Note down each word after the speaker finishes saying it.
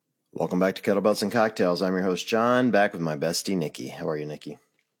Welcome back to Kettlebells and Cocktails. I'm your host, John, back with my bestie, Nikki. How are you, Nikki?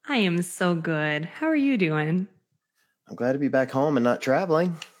 I am so good. How are you doing? I'm glad to be back home and not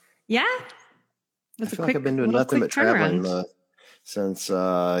traveling. Yeah? I feel like I've been doing nothing but traveling since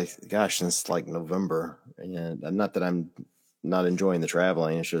like November. And not that I'm not enjoying the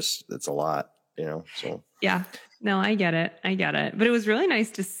traveling. It's a lot, so. Yeah. No, I get it. But it was really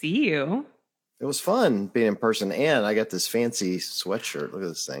nice to see you. It was fun being in person, and I got this fancy sweatshirt. Look at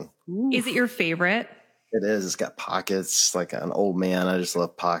this thing. Ooh. Is it your favorite? It is. It's got pockets, like an old man. I just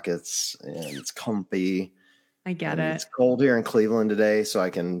love pockets, and it's comfy. I get it. It's cold here in Cleveland today, so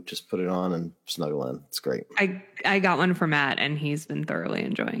I can just put it on and snuggle in. It's great. I got one for Matt, and he's been thoroughly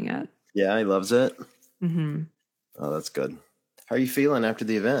enjoying it. Yeah, he loves it. Mm-hmm. Oh, that's good. How are you feeling after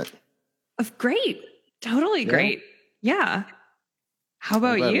the event? Great. Totally great. Yeah. How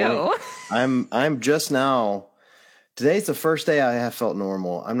about you? I'm just now. Today's the first day I have felt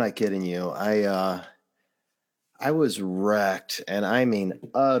normal. I'm not kidding you. I was wrecked, and I mean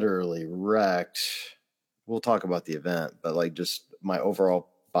utterly wrecked. We'll talk about the event, but like just my overall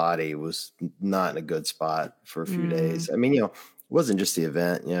body was not in a good spot for a few days. I mean, it wasn't just the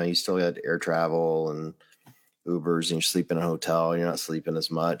event. You still had air travel and Ubers, and you sleep in a hotel. You're not sleeping as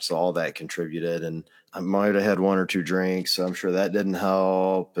much, so all that contributed. And I might have had one or two drinks, so I'm sure that didn't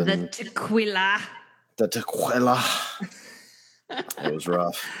help. And the tequila. It was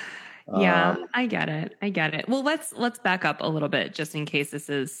rough. Yeah, I get it. Well, let's back up a little bit just in case this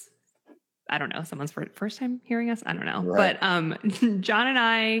is, I don't know, someone's first time hearing us. I don't know. Right. But John and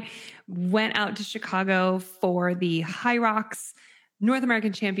I went out to Chicago for the High Rocks North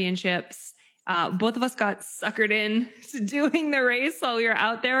American Championships. Both of us got suckered in to doing the race while we were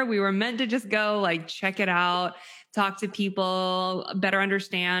out there. We were meant to just go check it out, talk to people, better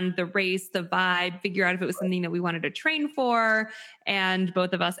understand the race, the vibe, figure out if it was something that we wanted to train for. And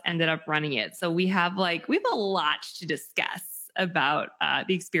both of us ended up running it. So we have a lot to discuss about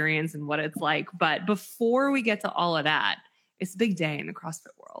the experience and what it's like. But before we get to all of that, it's a big day in the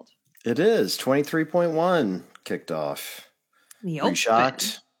CrossFit world. It is. 23.1 kicked off. Were you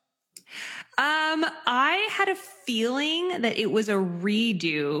shocked? I had a feeling that it was a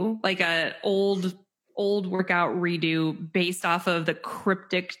redo, like a old workout redo based off of the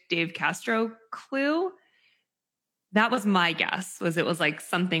cryptic Dave Castro clue. That was my guess, it was like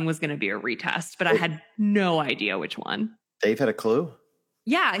something was going to be a retest, but I had no idea which one. Dave had a clue?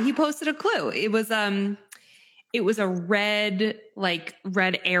 Yeah, he posted a clue. It was a red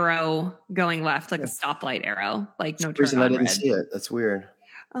arrow going left, like a stoplight arrow, like no turn on. I didn't see it. That's weird.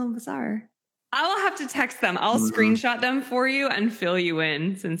 Oh, bizarre. I will have to text them. I'll screenshot them for you and fill you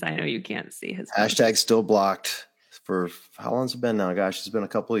in, since I know you can't see his post. Hashtag still blocked for how long's it been now? Gosh, it's been a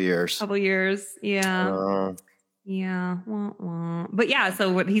couple of years. Yeah. Yeah. But yeah,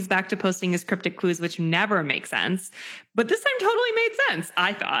 so he's back to posting his cryptic clues, which never make sense. But this time totally made sense,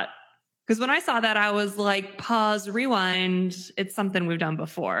 I thought. Because when I saw that, I was like, pause, rewind. It's something we've done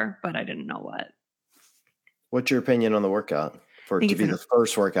before, but I didn't know what. What's your opinion on the workout for it to be the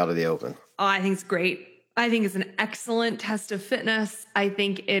first workout of the Open? Oh, I think it's great. I think it's an excellent test of fitness. I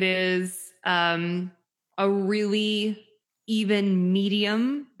think it is a really even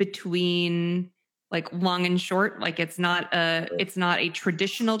medium between long and short. It's not a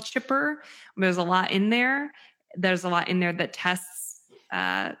traditional chipper. There's a lot in there. There's a lot in there that tests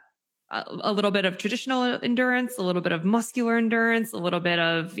a little bit of traditional endurance, a little bit of muscular endurance, a little bit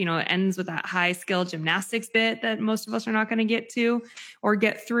of, ends with that high skill gymnastics bit that most of us are not going to get to or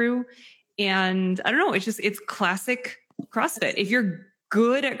get through. And I don't know, it's classic CrossFit. If you're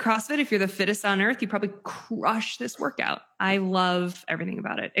good at CrossFit, if you're the fittest on earth, you probably crush this workout. I love everything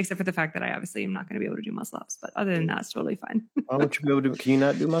about it, except for the fact that I obviously am not going to be able to do muscle ups. But other than that, it's totally fine. Why won't you be able to? Can you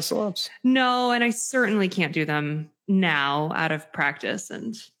not do muscle ups? No, and I certainly can't do them now out of practice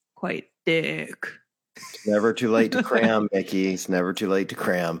and quite thick. It's never too late to cram, Mickey. It's never too late to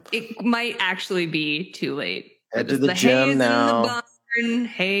cram. It might actually be too late. Head to the gym now.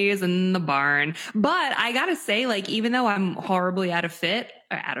 Haze in the barn. But I gotta say, even though I'm horribly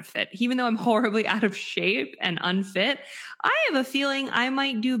even though I'm horribly out of shape and unfit, I have a feeling I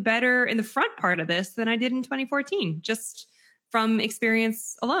might do better in the front part of this than I did in 2014, just from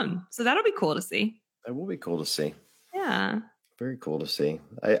experience alone. So that'll be cool to see. That will be cool to see. Yeah. Very cool to see.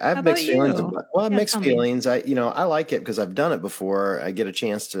 I have mixed feelings. I have mixed feelings. I like it because I've done it before. I get a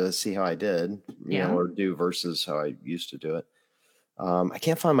chance to see how I did, or do versus how I used to do it. I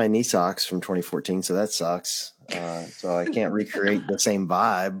can't find my knee socks from 2014, so that sucks. So I can't recreate the same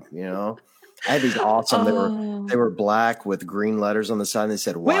vibe, I had these awesome. Oh. They were black with green letters on the side. And they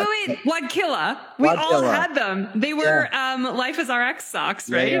said Wait. Wadkilla. We all had them. They were Life is RX socks,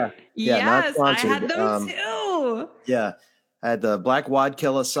 right? Not Yes, I sponsored. had them too. Yeah. I had the black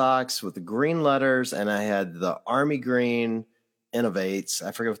Wadkilla socks with the green letters, and I had the army green Innovates.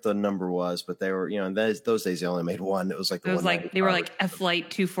 I forget what the number was, but they were, in those days they only made one. It was like they were like F-Light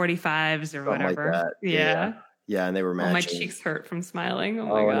 245s or whatever. Like that. Yeah. Yeah, and they were matching. Oh, my cheeks hurt from smiling. Oh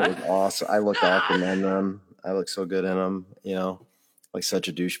my God. It was awesome. I looked awesome in them. I looked so good in them, like such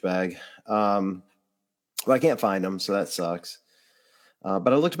a douchebag. But I can't find them, so that sucks.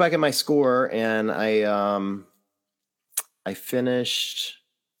 But I looked back at my score, and I finished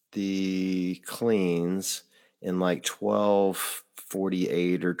the cleans in like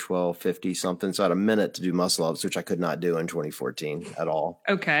 12:48 or 12:50 something. So I had a minute to do muscle ups, which I could not do in 2014 at all.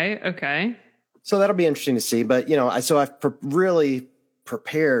 Okay. So that'll be interesting to see. But, I've really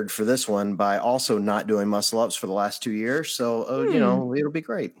prepared for this one by also not doing muscle ups for the last 2 years. So, it'll be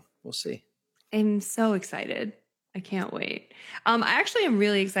great. We'll see. I'm so excited. I can't wait. I actually am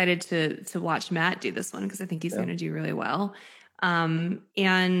really excited to watch Matt do this one because I think he's going to do really well.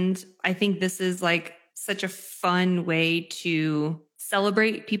 And I think this is like such a fun way to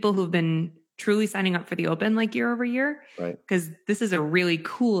celebrate people who've been truly signing up for the Open like year over year. Right. Because this is a really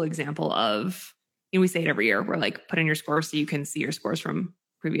cool example of, we say it every year, we're like, put in your scores so you can see your scores from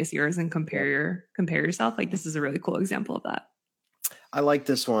previous years and compare yourself. Like, this is a really cool example of that. I like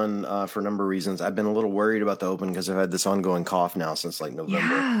this one for a number of reasons. I've been a little worried about the Open because I've had this ongoing cough now since like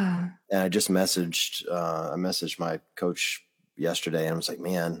November. Yeah. And I just messaged my coach yesterday, and I was like,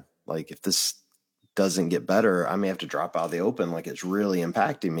 man, like if this doesn't get better, I may have to drop out of the Open. Like, it's really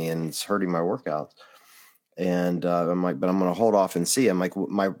impacting me and it's hurting my workouts. And I'm like, but I'm going to hold off and see. I'm like,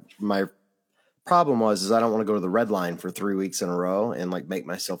 my problem is I don't want to go to the red line for 3 weeks in a row and like make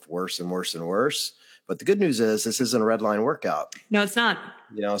myself worse and worse and worse. But the good news is this isn't a red line workout. No, it's not.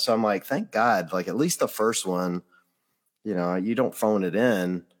 So I'm like, thank God, like at least the first one, you don't phone it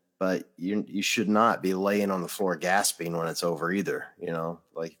in, but you should not be laying on the floor gasping when it's over either.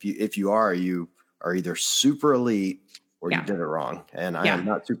 Like if you are either super elite or you did it wrong. And I am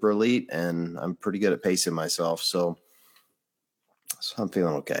not super elite, and I'm pretty good at pacing myself. So I'm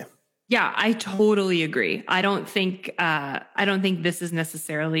feeling okay. Yeah, I totally agree. I don't think this is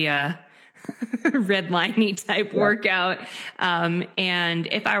necessarily a redliney type workout. And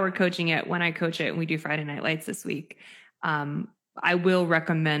if I were coaching it, when I coach it and we do Friday Night Lights this week, I will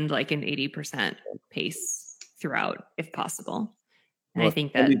recommend like an 80% pace throughout if possible. And I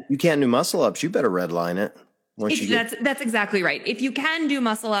think that you can't do muscle ups, you better redline it. That's exactly right. If you can do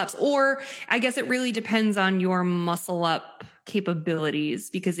muscle ups, or I guess it really depends on your muscle up capabilities,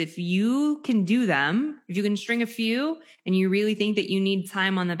 because if you can do them, if you can string a few and you really think that you need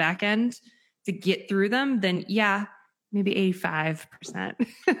time on the back end to get through them, then maybe 85%.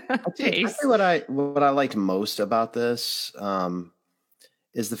 I think what I liked most about this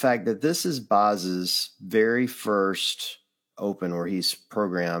is the fact that this is Boz's very first Open where he's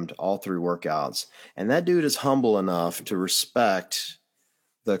programmed all 3 workouts. And that dude is humble enough to respect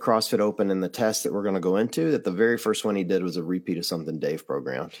the CrossFit Open and the test that we're going to go into, that the very first one he did was a repeat of something Dave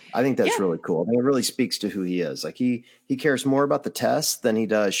programmed. I think that's really cool. I think it really speaks to who he is. Like he cares more about the test than he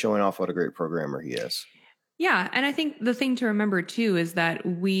does showing off what a great programmer he is. Yeah. And I think the thing to remember too is that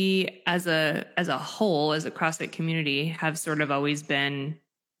we as a whole, as a CrossFit community, have sort of always been,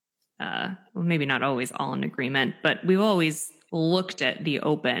 well, maybe not always all in agreement, but we've always looked at the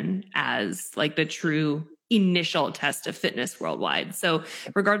Open as like the true initial test of fitness worldwide. So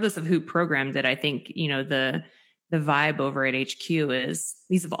regardless of who programmed it, I think, the vibe over at HQ is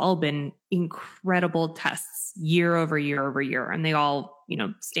these have all been incredible tests year over year over year. And they all,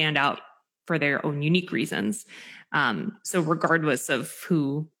 stand out for their own unique reasons. So regardless of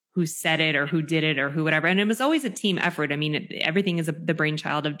who said it or who did it or who whatever. And it was always a team effort. I mean, everything is the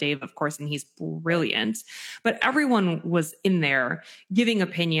brainchild of Dave, of course, and he's brilliant. But everyone was in there giving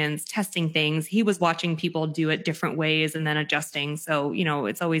opinions, testing things. He was watching people do it different ways and then adjusting. So,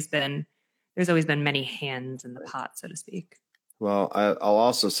 there's always been many hands in the pot, so to speak. Well, I'll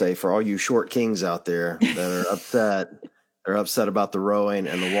also say for all you short kings out there that are upset about the rowing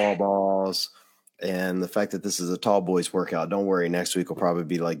and the wall balls and the fact that this is a tall boys workout, don't worry. Next week will probably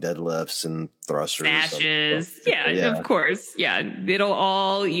be like deadlifts and thrusters. Snatches. Yeah, of course. Yeah, it'll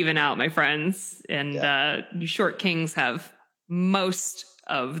all even out, my friends. And you short kings have most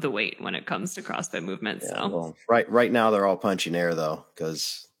of the weight when it comes to CrossFit movement. Yeah, well, right now they're all punching air though,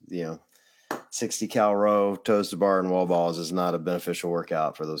 because 60 cal row, toes to bar, and wall balls is not a beneficial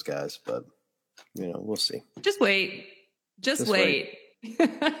workout for those guys. But we'll see. Just wait. Just wait.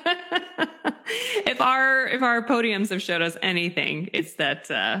 If our podiums have showed us anything, it's that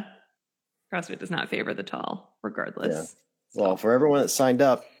CrossFit does not favor the tall, regardless. Yeah. Well, for everyone that signed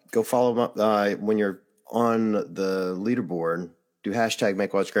up, go follow them when you're on the leaderboard. Do hashtag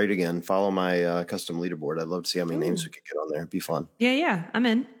Make Watch Great Again. Follow my custom leaderboard. I'd love to see how many names we could get on there. It'd be fun. Yeah, I'm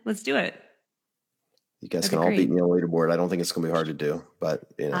in. Let's do it. You guys can all beat me on the leaderboard. I don't think it's going to be hard to do, but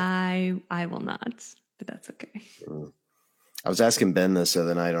you know. I will not, but that's okay. I was asking Ben this the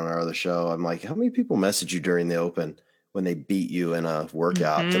other night on our other show. I'm like, how many people message you during the Open when they beat you in a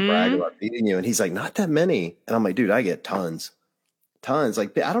workout to brag about beating you? And he's like, not that many. And I'm like, dude, I get tons.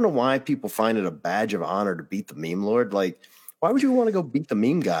 Like, I don't know why people find it a badge of honor to beat the meme lord. Like, why would you want to go beat the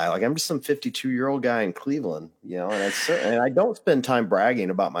meme guy? Like, I'm just some 52-year-old guy in Cleveland, you know, and I don't spend time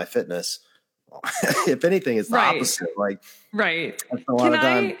bragging about my fitness. If anything, it's the opposite. Like, I spend a lot of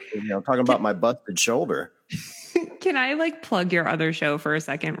time, you know, talking about my busted shoulder. Can I like plug your other show for a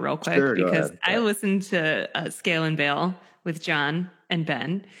second real quick? Sure, because I listened to Scale and Bale with John and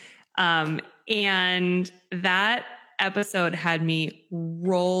Ben. And that episode had me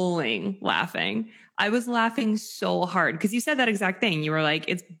rolling laughing. I was laughing so hard because you said that exact thing. You were like,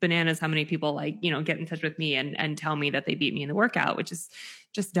 it's bananas how many people like, you know, get in touch with me and tell me that they beat me in the workout, which is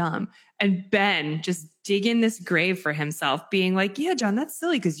just dumb. And Ben just digging this grave for himself, being like, yeah, John, that's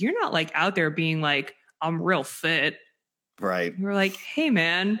silly because you're not like out there being like, I'm real fit. Right. You were like, hey,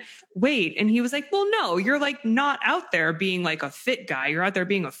 man, wait. And he was like, well, no, you're like not out there being like a fit guy. You're out there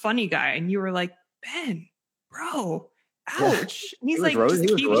being a funny guy. And you were like, Ben, bro, ouch. And he's like,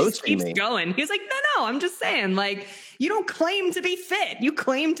 just keeps going. He's like, no, I'm just saying, like, you don't claim to be fit. You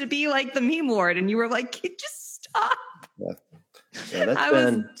claim to be like the meme lord. And you were like, just stop. Yeah, I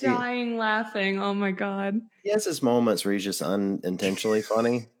was dying laughing. Oh my God. He has his moments where he's just unintentionally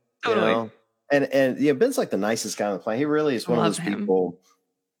funny. Totally. You know? And yeah, Ben's like the nicest guy on the planet. He really is one of those people.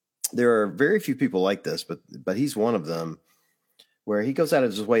 There are very few people like this, but he's one of them where he goes out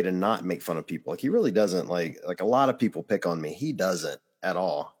of his way to not make fun of people. Like he really doesn't like a lot of people pick on me. He doesn't at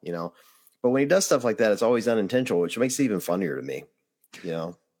all, you know. But when he does stuff like that, it's always unintentional, which makes it even funnier to me. You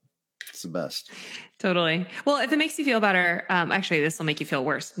know, it's the best. Totally. Well, if it makes you feel better, actually, this will make you feel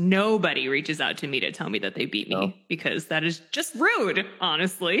worse. Nobody reaches out to me to tell me that they beat me because that is just rude,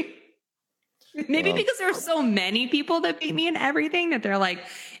 honestly. Maybe because there are so many people that beat me in everything that they're like,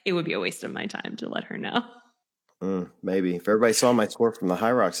 it would be a waste of my time to let her know. Maybe. If everybody saw my score from the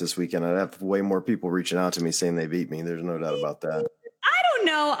High Rocks this weekend, I'd have way more people reaching out to me saying they beat me. There's no doubt about that. I don't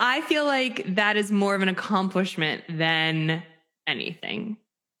know. I feel like that is more of an accomplishment than anything,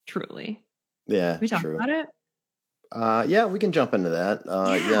 truly. Yeah, we talk about it? Yeah, we can jump into that.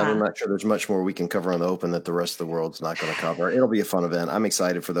 Yeah, I'm not sure there's much more we can cover on the Open that the rest of the world's not going to cover. It'll be a fun event. I'm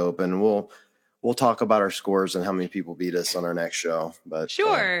excited for the Open. We'll talk about our scores and how many people beat us on our next show. But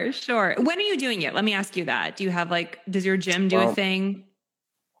sure. When are you doing it? Let me ask you that. Do you have does your gym do a thing?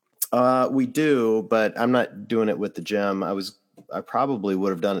 We do, but I'm not doing it with the gym. I probably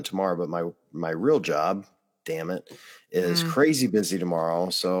would have done it tomorrow, but my real job, damn it, is crazy busy tomorrow.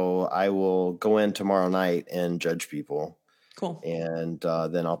 So I will go in tomorrow night and judge people. Cool. And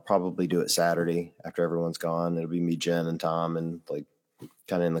then I'll probably do it Saturday after everyone's gone. It'll be me, Jen, and Tom, and like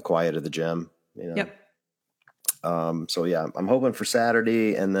kind of in the quiet of the gym. You know? Yep. So yeah, I'm hoping for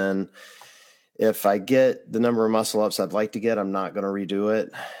Saturday, and then if I get the number of muscle ups I'd like to get, I'm not going to redo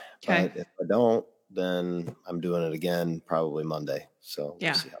it. Okay. But if I don't, then I'm doing it again probably Monday. So yeah.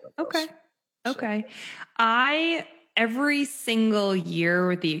 We'll see how that goes. Okay. I every single year,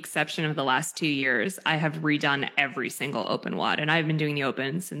 with the exception of the last 2 years, I have redone every single Open WOD, and I've been doing the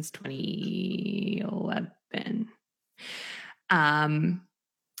Open since 2011.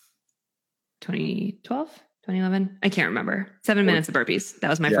 2012, 2011. I can't remember. 7 minutes of burpees. That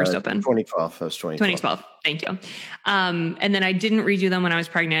was my first Open. 2012. That was 2012. Thank you. And then I didn't redo them when I was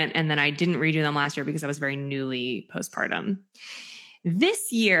pregnant. And then I didn't redo them last year because I was very newly postpartum.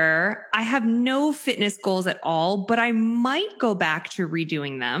 This year, I have no fitness goals at all, but I might go back to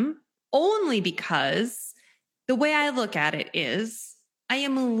redoing them only because the way I look at it is I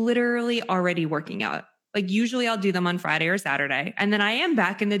am literally already working out. Like usually I'll do them on Friday or Saturday, and then I am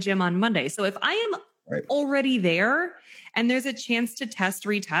back in the gym on Monday. So if I am already there and there's a chance to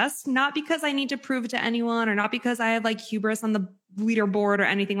retest, not because I need to prove it to anyone or not because I have like hubris on the leaderboard or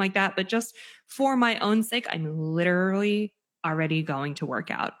anything like that, but just for my own sake, I'm literally already going to work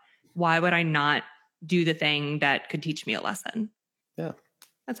out. Why would I not do the thing that could teach me a lesson? Yeah.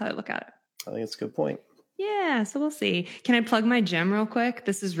 That's how I look at it. I think it's a good point. Yeah, so we'll see. Can I plug my gym real quick?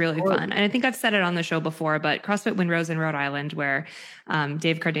 This is really Or- fun. And I think I've said it on the show before, but CrossFit Windrose in Rhode Island, where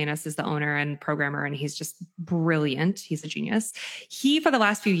Dave Cardenas is the owner and programmer, and he's just brilliant. He's a genius. He, for the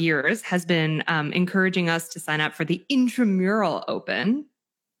last few years, has been encouraging us to sign up for the Intramural Open,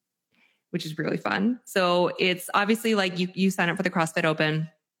 which is really fun. So it's obviously like you sign up for the CrossFit Open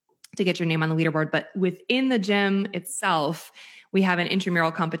to get your name on the leaderboard, but within the gym itself, we have an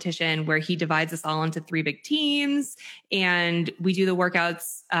intramural competition where he divides us all into 3 big teams, and we do the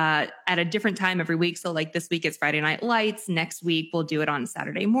workouts at a different time every week. So like this week it's Friday Night Lights. Next week we'll do it on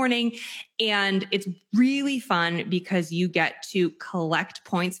Saturday morning. And it's really fun because you get to collect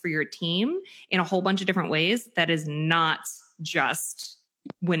points for your team in a whole bunch of different ways. That is not just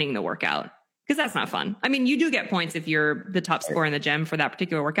winning the workout, because that's not fun. I mean, you do get points if you're the top scorer in the gym for that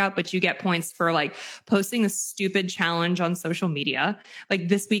particular workout, but you get points for like posting a stupid challenge on social media. Like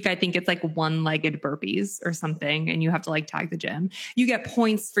this week, I think it's like 1-legged burpees or something, and you have to like tag the gym. You get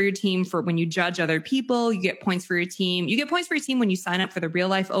points for your team for when you judge other people. You get points for your team. You get points for your team when you sign up for the Real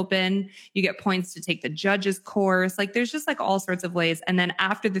Life Open. You get points to take the judges course. Like there's just like all sorts of ways. And then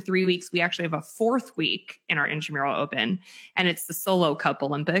after the 3 weeks, we actually have a 4th week in our Intramural Open, and it's the Solo Cup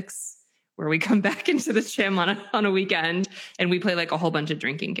Olympics, where we come back into the gym on a weekend and we play like a whole bunch of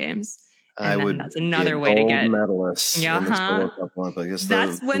drinking games. And that's another way to get medalist. Yeah, in the Solo Cup Olympics.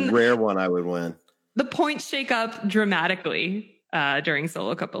 That's when the rare one I would win. The points shake up dramatically during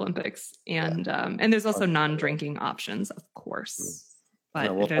Solo Cup Olympics, and there's also non-drinking options, of course.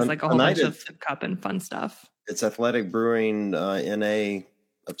 But there's like a whole bunch of cup and fun stuff. It's Athletic Brewing NA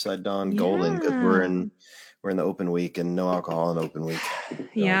Upside Down Golden, because we're in the open week and no alcohol in open week.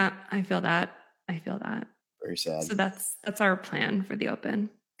 Yeah, I feel that. Very sad. So that's our plan for the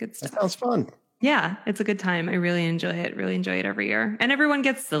Open. Good stuff. That sounds fun. Yeah, it's a good time. I really enjoy it. Really enjoy it every year. And everyone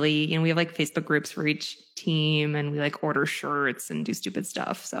gets silly. We have like Facebook groups for each team, and we like order shirts and do stupid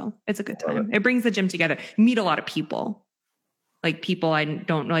stuff. So it's a good time. It brings the gym together. Meet a lot of people. Like people I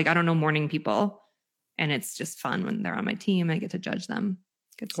don't know morning people. And it's just fun when they're on my team. I get to judge them.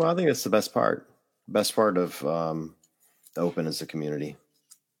 Good stuff. Well, I think that's the best part. Best part of the Open is the community.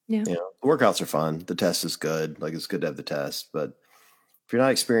 Yeah. The workouts are fun. The test is good. Like it's good to have the test, but if you're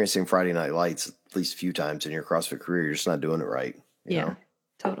not experiencing Friday Night Lights at least a few times in your CrossFit career, you're just not doing it right. You know?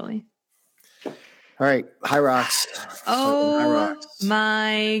 Totally. All right. Hyrox. Oh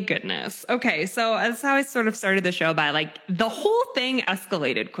my goodness. Okay. So that's how I sort of started the show, by like the whole thing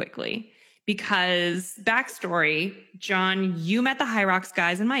escalated quickly because backstory, John, you met the Hyrox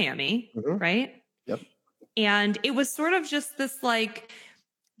guys in Miami, right? Yep. And it was sort of just this like,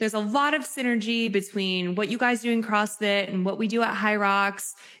 there's a lot of synergy between what you guys do in CrossFit and what we do at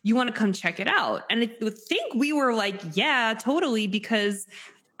Hyrox. You want to come check it out. And I think we were like, yeah, totally, because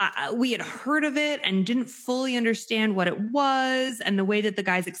we had heard of it and didn't fully understand what it was. And the way that the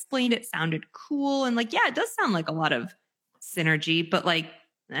guys explained it sounded cool. And like, yeah, it does sound like a lot of synergy, but like,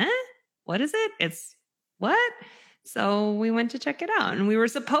 what is it? It's what? So we went to check it out, and we were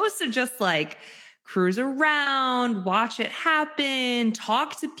supposed to just like cruise around, watch it happen,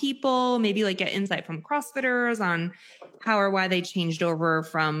 talk to people, maybe like get insight from CrossFitters on how or why they changed over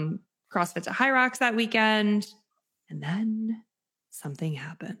from CrossFit to Hyrox that weekend. And then something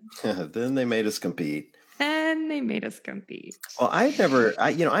happened. Then they made us compete. Well, I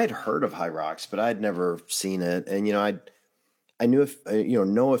had heard of Hyrox, but I'd never seen it. And, I knew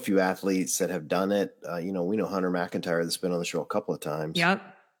know a few athletes that have done it. We know Hunter McIntyre that's been on the show a couple of times. Yep.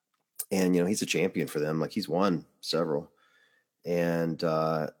 And, he's a champion for them. Like he's won several. And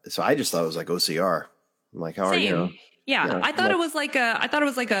so I just thought it was like OCR. I'm like, how are you? Yeah. I thought it was like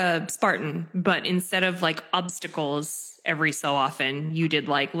a Spartan, but instead of like obstacles every so often, you did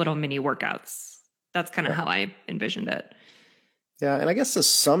like little mini workouts. That's kind of how I envisioned it. Yeah. And I guess to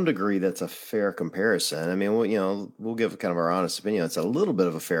some degree, that's a fair comparison. I mean, we'll give kind of our honest opinion. It's a little bit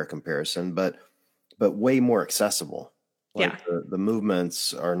of a fair comparison, but way more accessible. Like the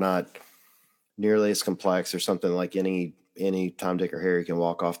movements are not nearly as complex or something like any Tom, Dick, or Harry can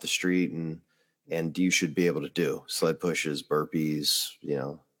walk off the street and you should be able to do sled pushes, burpees,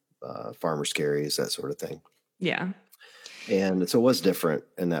 farmer's carries, that sort of thing. Yeah. And so it was different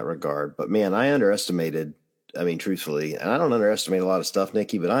in that regard, but man, truthfully, and I don't underestimate a lot of stuff,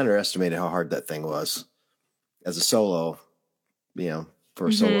 Nikki, but I underestimated how hard that thing was as a solo, for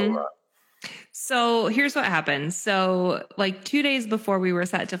a solo run. So here's what happened. So like 2 days before we were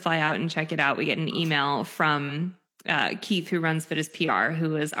set to fly out and check it out, we get an email from Keith, who runs Fit as PR,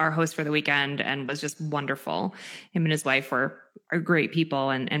 who is our host for the weekend and was just wonderful. Him and his wife are great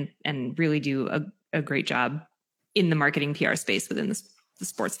people and really do a great job in the marketing PR space within the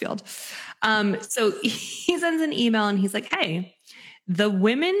sports field. So he sends an email and he's like, hey, the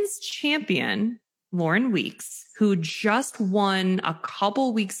women's champion, Lauren Weeks, who just won a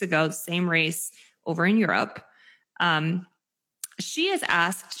couple weeks ago, same race over in Europe. She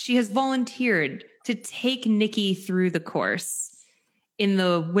has volunteered to take Nikki through the course in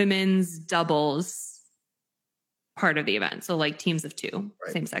the women's doubles part of the event. So like teams of two,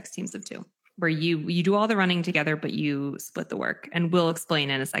 right. Same-sex teams of two, where you do all the running together, but you split the work. And we'll explain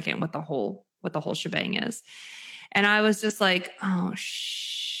in a second what the whole shebang is. And I was just like, oh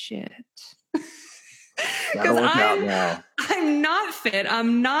shit. Because I'm not fit.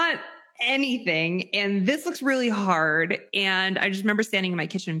 I'm not anything. And this looks really hard. And I just remember standing in my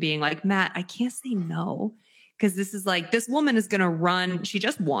kitchen being like, Matt, I can't say no. Because this is like, this woman is going to run. She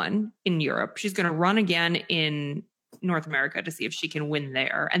just won in Europe. She's going to run again in North America to see if she can win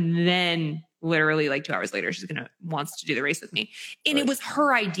there. And then literally like 2 hours later, wants to do the race with me. And It was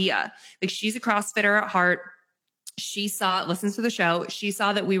her idea. Like, she's a CrossFitter at heart. She listens to the show. She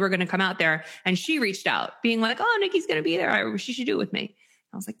saw that we were going to come out there and she reached out being like, oh, Nikki's going to be there. She should do it with me.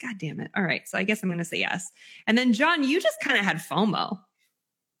 I was like, God damn it. All right. So I guess I'm going to say yes. And then John, you just kind of had FOMO.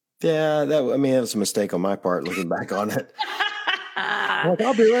 Yeah, that was a mistake on my part looking back on it. Like,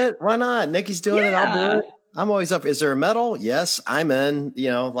 I'll do it. Why not? Nikki's doing it. I'll do it. I'm always up. Is there a medal? Yes, I'm in.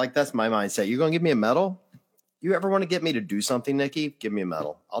 Like, that's my mindset. You're going to give me a medal? You ever want to get me to do something, Nikki? Give me a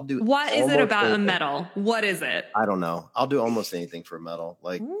medal. I'll do. What is it about anything. A medal? What is it? I don't know. I'll do almost anything for a medal.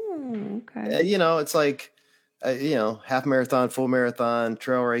 Like, okay. It's like, half marathon, full marathon,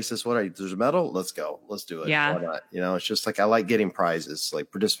 trail races. There's a medal? Let's go. Let's do it. Yeah. Why not? It's just like, I like getting prizes, like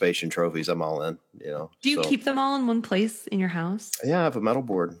participation trophies. I'm all in, Do you keep them all in one place in your house? Yeah, I have a medal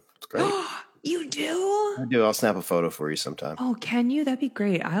board. It's great. You do? I do. I'll snap a photo for you sometime. Oh, can you? That'd be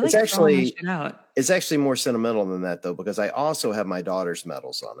great. I like throwing my shit out. It's actually more sentimental than that, though, because I also have my daughter's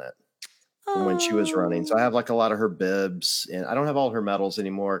medals on it from when she was running. So I have like a lot of her bibs, and I don't have all her medals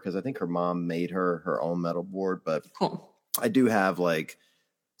anymore because I think her mom made her own medal board. But cool. I do have like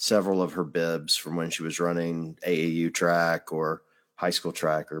several of her bibs from when she was running AAU track or high school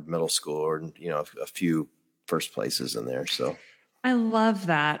track or middle school, or a few first places in there. So I love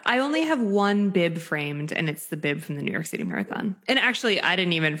that. I only have one bib framed, and it's the bib from the New York City Marathon. And actually, I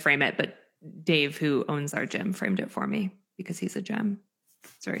didn't even frame it, but Dave, who owns our gym, framed it for me because he's a gem.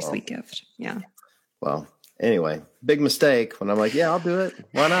 It's a very sweet gift. Yeah. Well, anyway, big mistake when I'm like, yeah, I'll do it.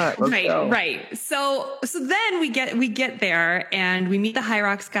 Why not? Let's go. Right. So then we get there and we meet the High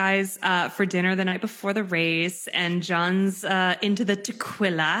Rocks guys for dinner the night before the race, and John's into the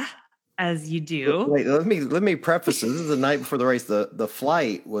tequila. As you do. Wait, let me preface this. This is the night before the race. The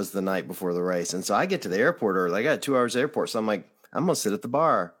flight was the night before the race. And so I get to the airport early. I got 2 hours airport. So I'm like, I'm going to sit at the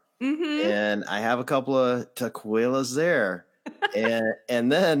bar. Mm-hmm. And I have a couple of tequilas there.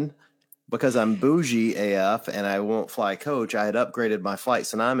 and then because I'm bougie AF and I won't fly coach, I had upgraded my flight.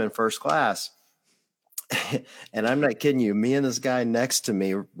 So now I'm in first class. And I'm not kidding you. Me and this guy next to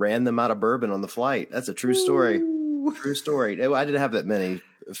me ran them out of bourbon on the flight. That's a true story. Ooh. True story. I didn't have that many.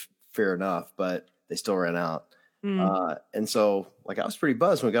 Fair enough, but they still ran out. And so like I was pretty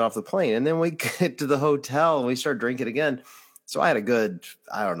buzzed when we got off the plane, and then we get to the hotel and we start drinking again. So I had a good,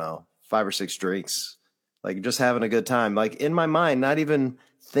 5 or 6 drinks, like just having a good time. Like in my mind, not even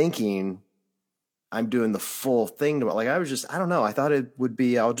thinking I'm doing the full thing. Like I was just, I don't know. I thought it would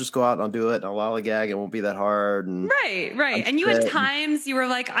be, I'll just go out and I'll do it and I'll lollygag. It won't be that hard. And right. And you had times you were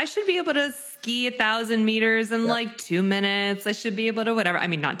like, I should be able to ski 1,000 meters in like 2 minutes. I should be able to whatever. I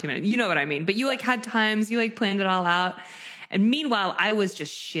mean, not 2 minutes. You know what I mean? But you like had times, you like planned it all out. And meanwhile, I was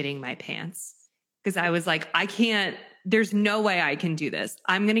just shitting my pants because I was like, there's no way I can do this.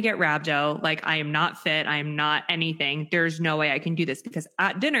 I'm going to get rhabdo. Like I am not fit. I am not anything. There's no way I can do this, because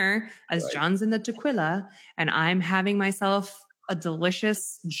at dinner, as John's in the tequila and I'm having myself a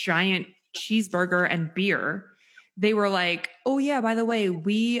delicious giant cheeseburger and beer, they were like, oh yeah, by the way,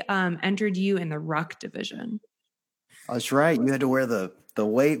 we entered you in the ruck division. That's right. You had to wear the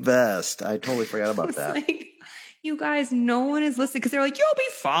weight vest. I totally forgot about that. Like, you guys, no one is listening, because they're like, you'll be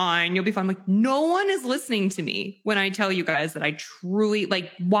fine. You'll be fine. I'm like, no one is listening to me when I tell you guys that I truly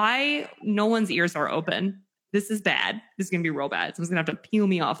like, why no one's ears are open. This is bad. This is going to be real bad. Someone's going to have to peel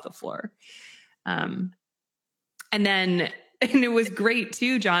me off the floor. And it was great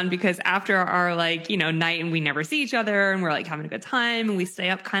too, John, because after our night and we never see each other and we're like having a good time and we stay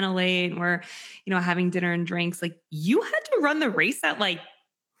up kind of late and we're, having dinner and drinks, like you had to run the race at like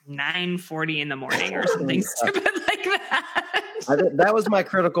 9:40 in the morning or something stupid like that. That was my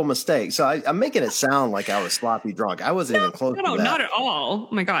critical mistake. So I'm making it sound like I was sloppy drunk. I wasn't even close to that. No, not at all.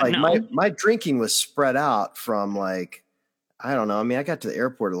 Oh my God, no. My drinking was spread out from like, I don't know. I mean, I got to the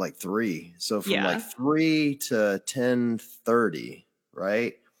airport at like 3. So from like Yeah. 3 to 10:30,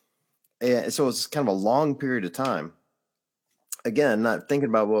 right? And so it's kind of a long period of time. Again, not thinking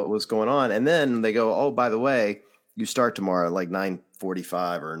about what was going on. And then they go, oh, by the way, you start tomorrow at like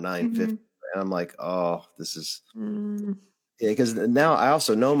 9:45 or 9:50. Mhm. And I'm like, oh, this is Mm, because now I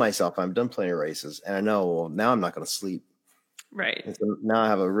also know myself. I've done plenty of races, and I know, well, now I'm not going to sleep. right. And so now I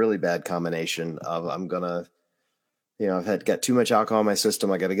have a really bad combination of I'm gonna, I've got too much alcohol in my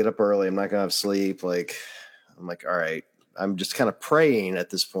system. I got to get up early. I'm not gonna have sleep. Like, I'm like, all right. I'm just kind of praying at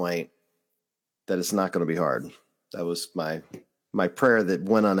this point that it's not going to be hard. That was my prayer that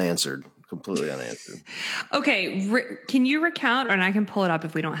went unanswered, completely unanswered. Okay. Can you recount, and I can pull it up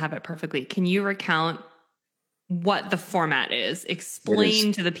if we don't have it perfectly. Can you recount what the format is?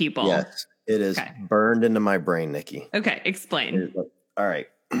 Explain to the people. Yes, it is Okay. burned into my brain, Nikki. Okay. Explain. All right.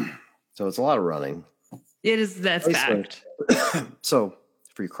 So it's a lot of running. That's Basically, fact. So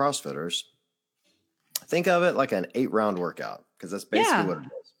for you CrossFitters, think of it like an 8-round workout, because that's basically what it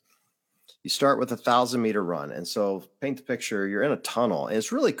is. You start with a 1,000-meter run. And so paint the picture, you're in a tunnel. And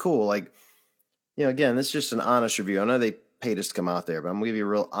it's really cool. Like, again, this is just an honest review. I know they paid us to come out there, but I'm going to give you a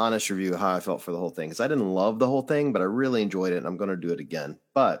real honest review of how I felt for the whole thing. Because I didn't love the whole thing, but I really enjoyed it. And I'm going to do it again.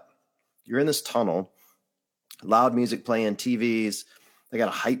 But you're in this tunnel, loud music playing, TVs. They got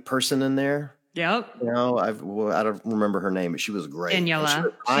a hype person in there. Yep. I don't remember her name, but she was great.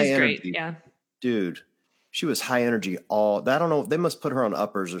 Daniela. She's great. Yeah. Dude, she was high energy I don't know. They must put her on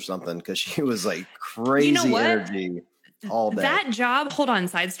uppers or something, because she was like crazy energy all day. That job, hold on,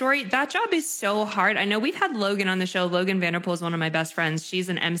 side story. That job is so hard. I know we've had Logan on the show. Logan Vanderpool is one of my best friends. She's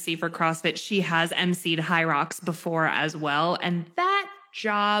an MC for CrossFit. She has MC'd High Rocks before as well. And that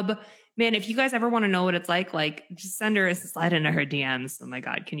job, man, if you guys ever want to know what it's like just send her a slide into her DMs. Oh my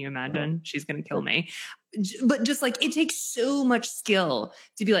God, can you imagine? She's going to kill me. But just like, it takes so much skill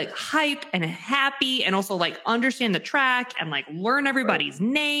to be like hype and happy and also like understand the track and like learn everybody's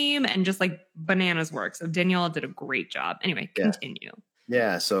name and just like bananas work. So Danielle did a great job. Anyway, continue.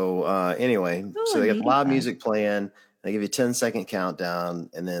 Yeah. So anyway, so they got the loud music playing. They give you a 10-second countdown,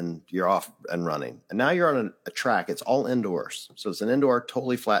 and then you're off and running. And now you're on a track. It's all indoors. So it's an indoor,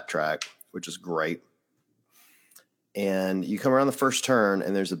 totally flat track, which is great. And you come around the first turn,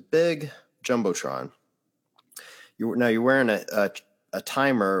 and there's a big jumbotron. You're wearing a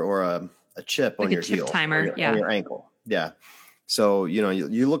timer or a chip like on your heel, timer, on your ankle. Yeah. So,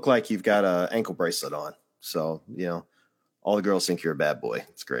 you look like you've got an ankle bracelet on. So, all the girls think you're a bad boy.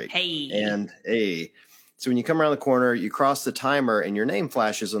 It's great. Hey. So when you come around the corner, you cross the timer and your name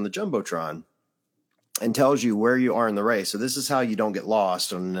flashes on the jumbotron and tells you where you are in the race. So this is how you don't get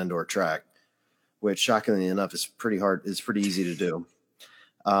lost on an indoor track, which shockingly enough is pretty hard. It's pretty easy to do.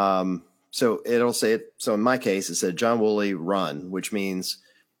 So it'll say it. So in my case, it said John Woolley run, which means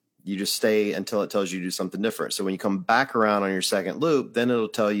you just stay until it tells you to do something different. So when you come back around on your second loop, then it'll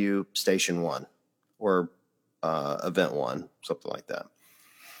tell you station 1 or event 1, something like that.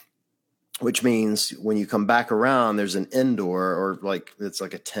 Which means when you come back around, there's an indoor, or like it's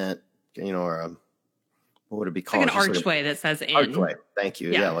like a tent, or what would it be called? Like an archway that says in. Archway. Thank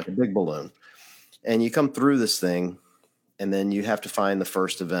you. Yeah, like a big balloon. And you come through this thing, and then you have to find the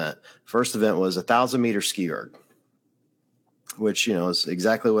first event. First event was a 1,000-meter ski erg, which, is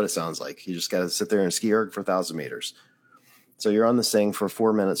exactly what it sounds like. You just got to sit there and ski erg for 1,000 meters. So you're on this thing for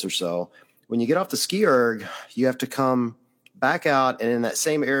 4 minutes or so. When you get off the ski erg, you have to come back out, and in that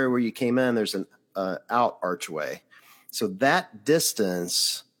same area where you came in, there's an out archway. So that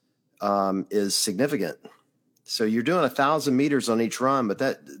distance is significant. So you're doing 1,000 meters on each run, but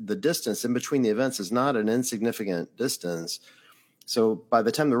the distance in between the events is not an insignificant distance. So by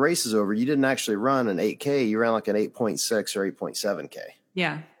the time the race is over, you didn't actually run an 8K. You ran like an 8.6 or 8.7K.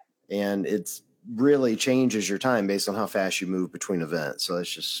 Yeah. And it's really changes your time based on how fast you move between events. So it's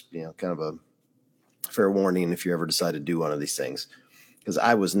just, kind of a fair warning if you ever decide to do one of these things, because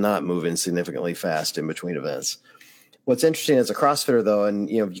I was not moving significantly fast in between events. What's interesting as a CrossFitter, though, and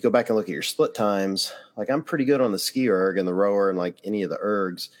if you go back and look at your split times, like I'm pretty good on the ski erg and the rower and like any of the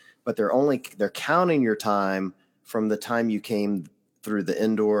ergs, but they're counting your time from the time you came through the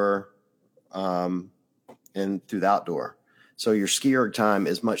indoor and through the outdoor. So your ski erg time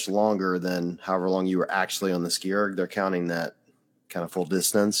is much longer than however long you were actually on the ski erg. They're counting that kind of full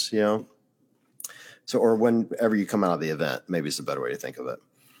distance, So, or whenever you come out of the event, maybe it's a better way to think of it.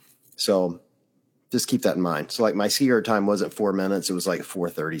 So just keep that in mind. So like my ski erg time wasn't 4 minutes. It was like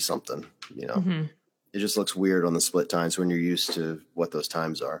 4:30 something, Mm-hmm. It just looks weird on the split times when you're used to what those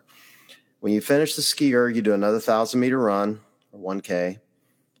times are. When you finish the ski erg, you do another 1,000-meter run or 1K.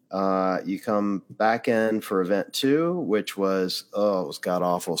 You come back in for event 2, which was, it was god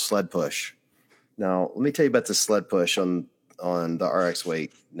awful, sled push. Now, let me tell you about the sled push on the RX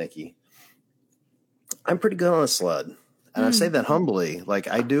weight, Nikki. I'm pretty good on a sled. And I say that humbly. Like,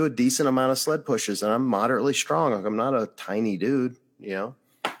 I do a decent amount of sled pushes, and I'm moderately strong. Like, I'm not a tiny dude, you know?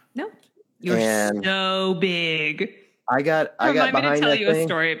 No. You're so big. I got behind that thing. Remind me to tell you a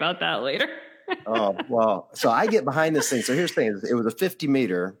story about that later. Oh, well, so I get behind this thing. So here's the thing. It was a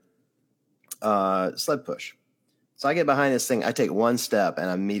 50-meter sled push. So I get behind this thing. I take one step, and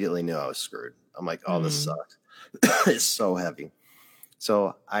I immediately knew I was screwed. I'm like, oh, this sucks. It's so heavy.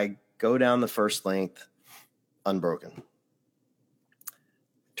 So I go down the first length unbroken.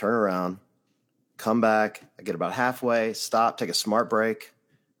 Turn around, come back. I get about halfway, stop, take a smart break.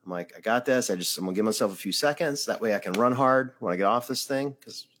 I'm like, I got this. I'm going to give myself a few seconds. That way I can run hard when I get off this thing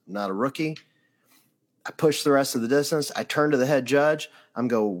because I'm not a rookie. I push the rest of the distance. I turn to the head judge. I'm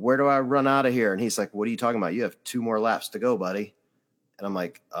go, where do I run out of here? And he's like, what are you talking about? You have 2 more laps to go, buddy. And I'm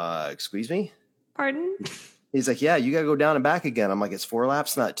like, excuse me? Pardon? He's like, yeah, you got to go down and back again. I'm like, it's 4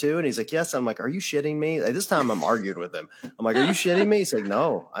 laps, not 2. And he's like, yes. I'm like, are you shitting me? Like, this time I'm arguing with him. I'm like, are you shitting me? He's like,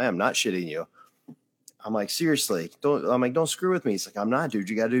 no, I am not shitting you. I'm like, seriously, don't screw with me. He's like, I'm not, dude.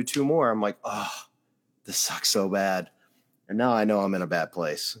 You got to do 2 more. I'm like, oh, this sucks so bad. And now I know I'm in a bad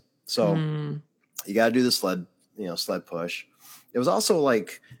place. So you got to do the sled push. It was also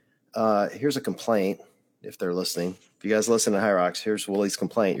like, here's a complaint if they're listening. If you guys listen to High Rocks, here's Willie's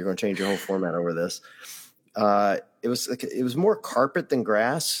complaint. You're going to change your whole format over this. It was more carpet than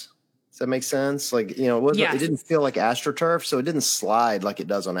grass. Does that make sense? Like, it didn't feel like AstroTurf, so it didn't slide like it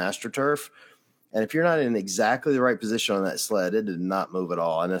does on AstroTurf. And if you're not in exactly the right position on that sled, it did not move at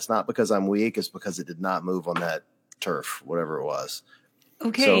all. And it's not because I'm weak; it's because it did not move on that turf, whatever it was.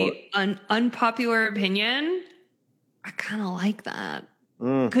 Okay, so, unpopular opinion. I kind of like that.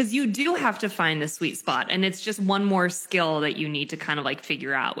 Because you do have to find the sweet spot, and it's just one more skill that you need to kind of like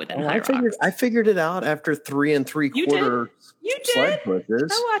figure out within High Rocks. I figured it out after 3 3/4 sled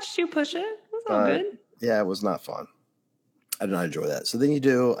pushes. I watched you push it. It was all good. Yeah, it was not fun. I did not enjoy that. So then you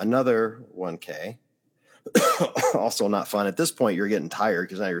do another 1K. Also not fun. At this point, you're getting tired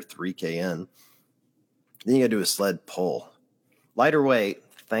because now you're 3K in. Then you got to do a sled pull. Lighter weight,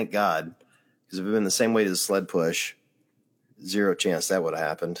 thank God, because if it had been the same weight as a sled push, 0 chance that would have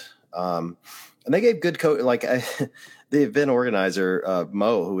happened. And they gave good coach. Like the event organizer,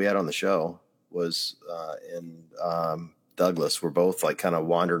 Mo, who we had on the show, was in Douglas. We're both like kind of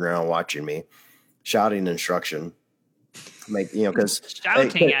wandering around watching me, shouting instruction. Because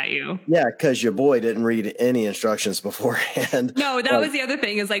shouting at you. Yeah, because your boy didn't read any instructions beforehand. No, that was the other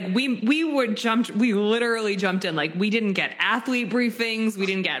thing. Is like we literally jumped in. Like we didn't get athlete briefings, we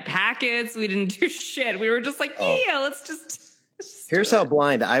didn't get packets, we didn't do shit. We were just like, let's just Here's how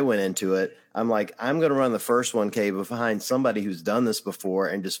blind I went into it. I'm like, I'm going to run the first 1K behind somebody who's done this before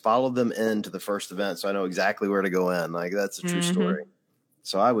and just follow them into the first event, so I know exactly where to go in. Like that's a true story.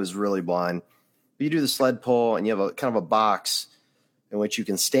 So I was really blind. You do the sled pull and you have a kind of a box in which you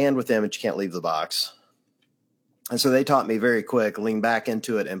can stand with them, but you can't leave the box. And so they taught me very quick, lean back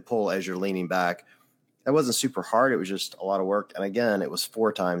into it and pull as you're leaning back. That wasn't super hard. It was just a lot of work. And again, it was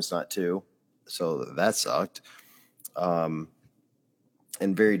 4 times, not 2. So that sucked. And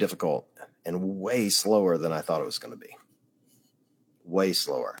very difficult and way slower than I thought it was going to be. Way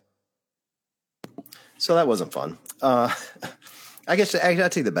slower. So that wasn't fun. I guess I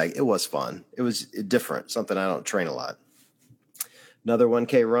take the bag. It was fun. It was different, something I don't train a lot. Another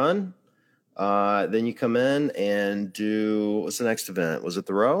 1K run. Then you come in and do, what's the next event? Was it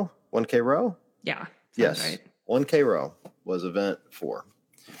the row? 1K row? Yeah. Yes. Right. 1K row was event 4.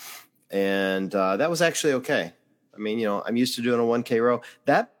 And that was actually okay. I mean, I'm used to doing a 1K row.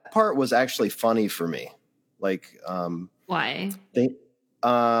 That part was actually funny for me. Like, why?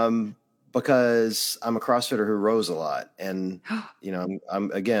 Because I'm a CrossFitter who rows a lot. And, I'm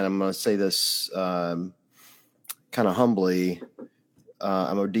going to say this kind of humbly.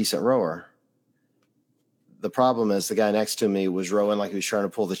 I'm a decent rower. The problem is the guy next to me was rowing like he was trying to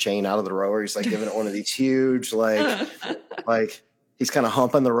pull the chain out of the rower. He's like giving it one of these huge, like he's kind of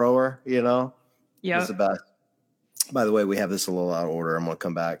humping the rower, Yeah. It's the best. By the way, we have this a little out of order. I'm going to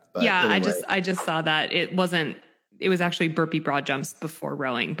come back. But yeah, anyway. I just saw that it was actually burpee broad jumps before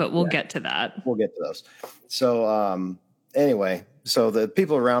rowing, but we'll get to that. We'll get to those. So anyway, so the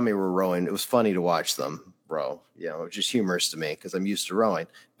people around me were rowing. It was funny to watch them row. It was just humorous to me because I'm used to rowing,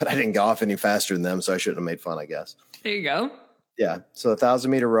 but I didn't go off any faster than them, so I shouldn't have made fun, I guess. There you go. Yeah. So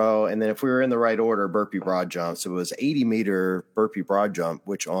 1,000-meter row, and then if we were in the right order, burpee broad jumps. It was 80-meter burpee broad jump,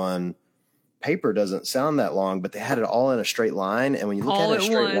 which on paper doesn't sound that long, but they had it all in a straight line. And when you look All at it at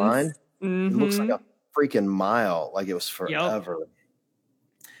in a straight line, once. it looks like a freaking mile, like it was Yep. forever.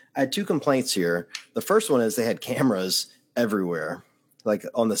 I had two complaints here. The first one is they had cameras everywhere, like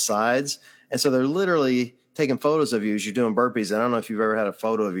on the sides. And so they're literally taking photos of you as you're doing burpees. And I don't know if you've ever had a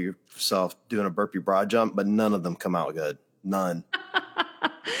photo of yourself doing a burpee broad jump, but none of them come out good. None.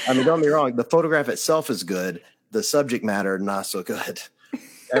 I mean, don't get me wrong. The photograph itself is good. The subject matter, not so good.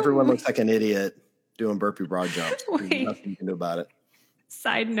 Everyone looks like an idiot doing burpee broad jumps. There's nothing you can do about it.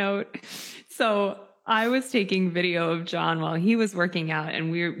 Side note. So I was taking video of John while he was working out,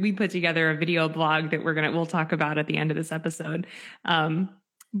 and we put together a video blog that we'll talk about at the end of this episode.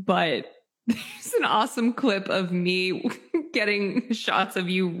 But there's an awesome clip of me getting shots of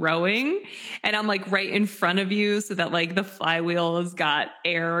you rowing, and I'm like right in front of you so that like the flywheel has got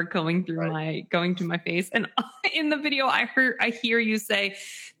air going through my face. And in the video, I hear you say,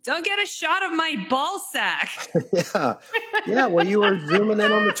 "Don't get a shot of my ball sack." Yeah. Well, you were zooming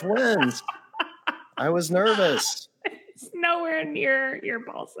in on the twins. I was nervous. It's nowhere near your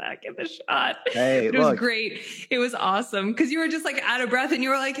ball sack in the shot. Hey, it was great. It was awesome because you were just like out of breath and you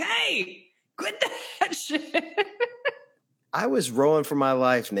were like, "Hey, quit that shit." I was rowing for my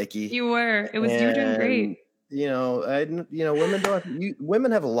life, Nikki. You were. You were doing great.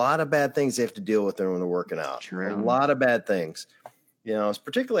 Women have a lot of bad things they have to deal with when they're working out. True. A lot of bad things.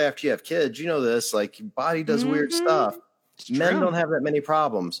 Particularly after you have kids. You know this, like your body does weird stuff. Men don't have that many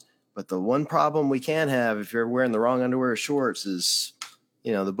problems. But the one problem we can have if you're wearing the wrong underwear or shorts is,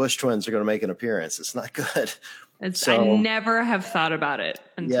 the Bush twins are going to make an appearance. It's not good. I never have thought about it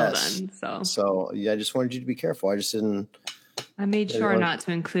until then. So I just wanted you to be careful. I just didn't. I made sure not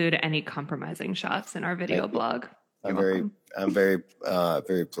to include any compromising shots in our video blog. I'm very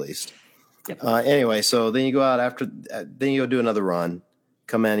pleased. Yep. Anyway, so then you go out then you go do another run,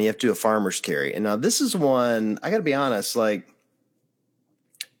 come in, you have to do a farmer's carry. And now this is one, I got to be honest, like,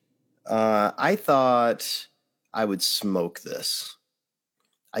 I thought I would smoke this.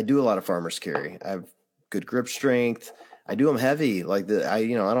 I do a lot of farmer's carry. I have good grip strength. I do them heavy. Like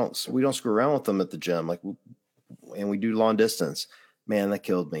we don't screw around with them at the gym. And we do long distance. Man, that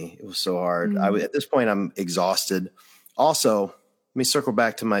killed me. It was so hard. At this point, I'm exhausted. Also, let me circle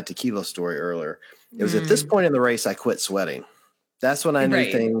back to my tequila story earlier. It was at this point in the race, I quit sweating. That's when I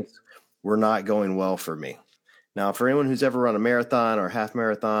knew things were not going well for me. Now, for anyone who's ever run a marathon or half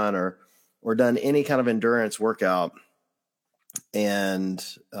marathon or done any kind of endurance workout and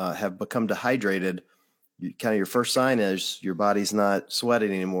have become dehydrated, kind of your first sign is your body's not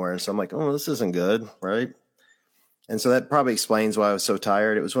sweating anymore. And so I'm like, oh, this isn't good, right? And so that probably explains why I was so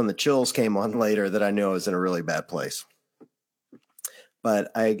tired. It was when the chills came on later that I knew I was in a really bad place.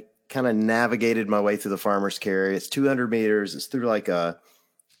 But I kind of navigated my way through the farmer's carry. It's 200 meters. It's through like a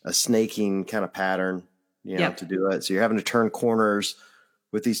snaking kind of pattern, to do it. So you're having to turn corners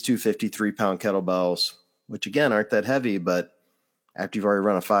with these 253-pound kettlebells, which again aren't that heavy, but after you've already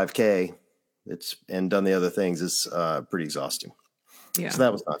run a 5K, and done the other things, it's pretty exhausting. Yeah. So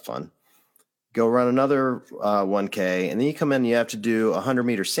that was not fun. Go run another 1K, and then you come in and you have to do a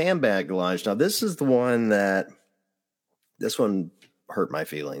 100-meter sandbag lunge. Now, this one hurt my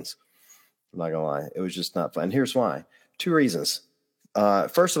feelings. I'm not going to lie. It was just not fun. Here's why. Two reasons.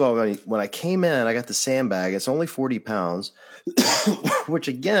 First of all, when I came in, I got the sandbag. It's only 40 pounds, which,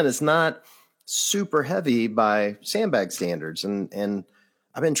 again, is not super heavy by sandbag standards. And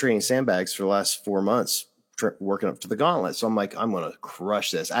I've been training sandbags for the last 4 months, working up to the gauntlet. So I'm like, I'm going to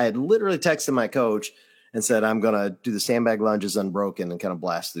crush this. I had literally texted my coach and said, I'm going to do the sandbag lunges unbroken and kind of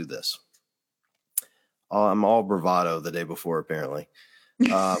blast through this. I'm all bravado the day before, apparently.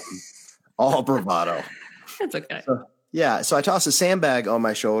 All bravado. That's okay. So I tossed a sandbag on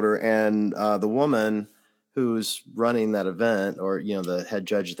my shoulder, and the woman who's running that event, or the head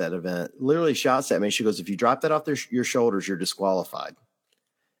judge at that event, literally shouts at me. She goes, "If you drop that off your shoulders, you're disqualified."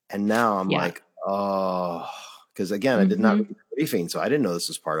 And now I'm like, oh, because again, I did not read the briefing, so I didn't know this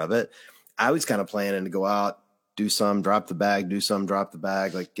was part of it. I was kind of planning to go out, do some, drop the bag,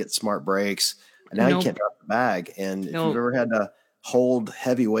 like get smart breaks. And now you can't drop the bag. And if you've ever had to hold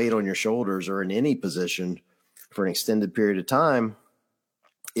heavy weight on your shoulders or in any position for an extended period of time,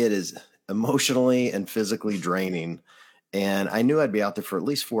 it is emotionally and physically draining. And I knew I'd be out there for at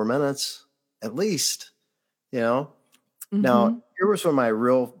least 4 minutes, at least, Now, here was where my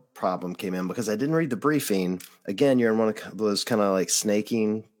real problem came in, because I didn't read the briefing. Again, you're in one of those kind of like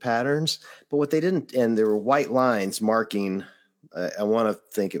snaking patterns, but what they didn't, and there were white lines marking, I want to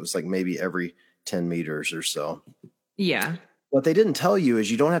think it was like maybe every 10 meters or so. Yeah. What they didn't tell you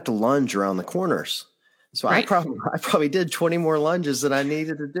is you don't have to lunge around the corners. So I probably did 20 more lunges than I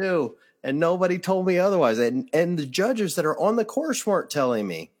needed to do and nobody told me otherwise. And the judges that are on the course weren't telling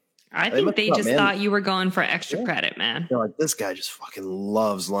me. I think they just thought you were going for extra Yeah. credit, man. They're like, this guy just fucking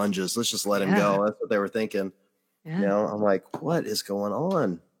loves lunges. Let's just let him Yeah. go. That's what they were thinking. Yeah. You know, I'm like, what is going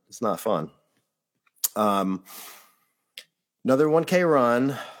on? It's not fun. Another 1K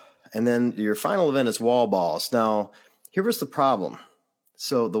run, and then your final event is wall balls. Now, here was the problem.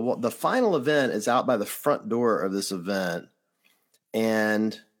 So the final event is out by the front door of this event,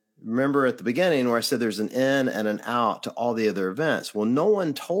 and remember at the beginning where I said there's an in and an out to all the other events. Well, no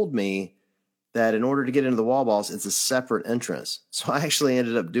one told me that in order to get into the wall balls, it's a separate entrance. So I actually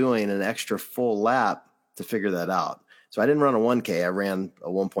ended up doing an extra full lap to figure that out. So I didn't run a 1K. I ran a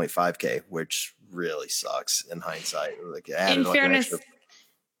 1.5K, which really sucks in hindsight. Like, in fairness,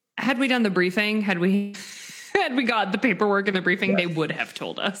 had we done the briefing, had we got the paperwork and the briefing, they would have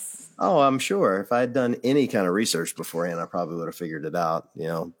told us. Oh, I'm sure. If I had done any kind of research beforehand, I probably would have figured it out, you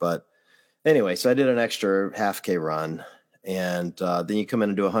know. But anyway, so I did an extra half K run, and then you come in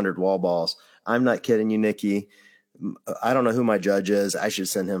and do 100 wall balls. I'm not kidding you, Nikki. I don't know who my judge is. I should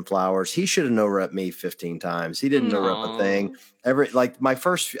send him flowers. He should have no-rep me 15 times. He didn't no-rep a thing.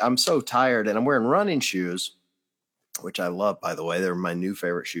 I'm so tired, and I'm wearing running shoes, which I love, by the way. They're my new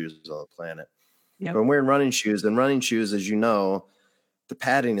favorite shoes on the planet. Yep. But I'm wearing running shoes, and running shoes, as you know, the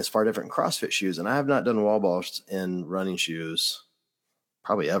padding is far different than CrossFit shoes. And I have not done wall balls in running shoes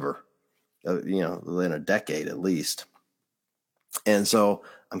probably ever, you know, in a decade at least. And so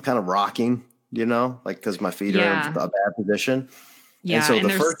I'm kind of rocking, you know, like because my feet are in a bad position. Yeah, and so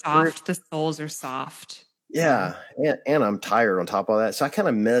they're soft. The soles are soft. Yeah, and I'm tired on top of that. So I kind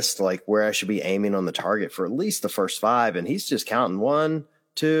of missed like where I should be aiming on the target for at least the first 5. And he's just counting 1,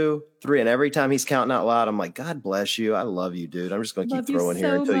 2, 3. And every time he's counting out loud, I'm like, God bless you. I love you, dude. I'm just going to keep throwing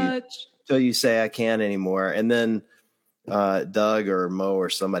here until you say I can't anymore. And then Doug or Mo or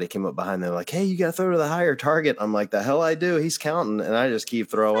somebody came up behind them like, hey, you got to throw to the higher target. I'm like, the hell I do. He's counting. And I just keep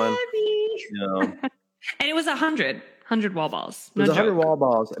throwing. You know. And it was 100 wall balls. No, it was 100 wall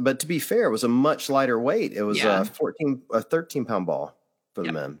balls. But to be fair, it was a much lighter weight. It was a 13-pound ball for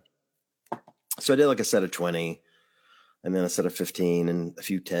the men. So I did like a set of 20 and then a set of 15 and a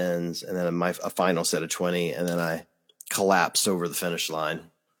few 10s and then a final set of 20. And then I collapsed over the finish line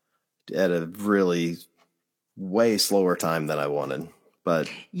at a really way slower time than I wanted. But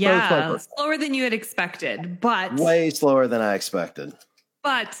slower than you had expected, but way slower than I expected.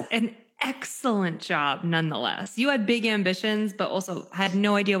 But an excellent job nonetheless. You had big ambitions, but also had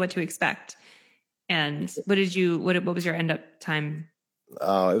no idea what to expect. And what was your end up time?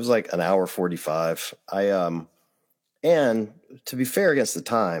 It was like an hour 45. And to be fair against the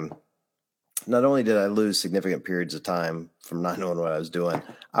time, not only did I lose significant periods of time from not knowing what I was doing,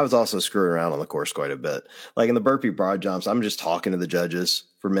 I was also screwing around on the course quite a bit. Like in the burpee broad jumps, I'm just talking to the judges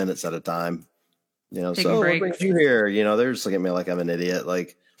for minutes at a time. You know, so what brings you here? You know, they're just looking at me like I'm an idiot.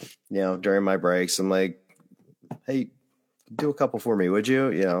 Like, you know, during my breaks, I'm like, hey, do a couple for me, would you?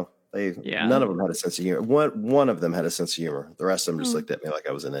 You know, none of them had a sense of humor. One of them had a sense of humor. The rest of them just looked at me like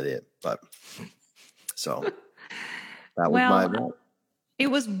I was an idiot. But so that was my event. It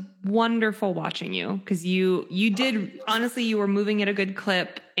was wonderful watching you because you did, honestly, you were moving at a good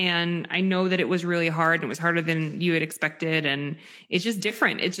clip. And I know that it was really hard and it was harder than you had expected. And it's just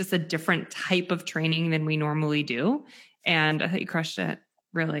different. It's just a different type of training than we normally do. And I thought you crushed it,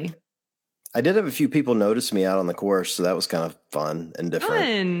 really. I did have a few people notice me out on the course. So that was kind of fun and different.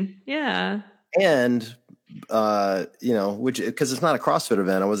 Fun. Yeah. And, you know, because it's not a CrossFit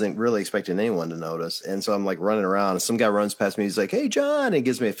event, I wasn't really expecting anyone to notice. And so I'm like running around and some guy runs past me. He's like, hey, John, and he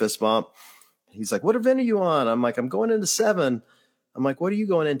gives me a fist bump. He's like, what event are you on? I'm like, I'm going into 7. I'm like, what are you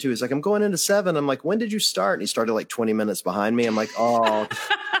going into? He's like, I'm going into 7. I'm like, when did you start? And he started like 20 minutes behind me. I'm like, oh,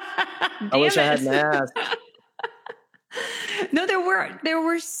 I wish I hadn't asked. No, there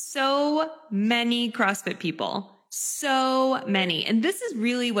were so many CrossFit people. So many. And this is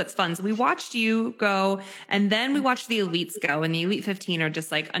really what's fun. So we watched you go and then we watched the elites go, and the Elite 15 are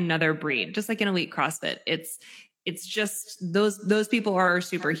just like another breed, just like an elite CrossFit. It's just those people are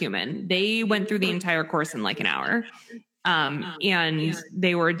superhuman. They went through the entire course in like an hour. And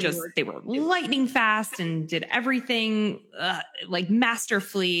they were lightning fast and did everything like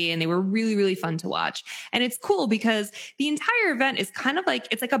masterfully, and they were really, really fun to watch. And it's cool because the entire event is kind of like,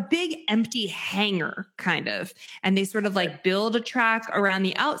 it's like a big empty hangar kind of, and they sort of like build a track around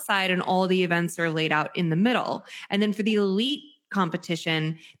the outside and all the events are laid out in the middle. And then for the elite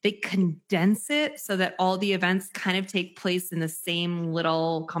competition, they condense it so that all the events kind of take place in the same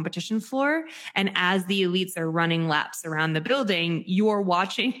little competition floor. And as the elites are running laps around the building, you're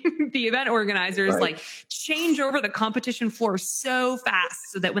watching the event organizers like change over the competition floor so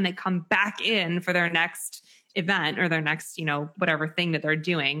fast so that when they come back in for their next event or their next, whatever thing that they're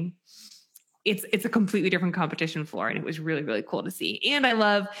doing, it's a completely different competition floor. And it was really, really cool to see. And I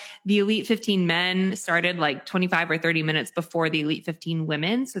love the Elite 15 men started like 25 or 30 minutes before the Elite 15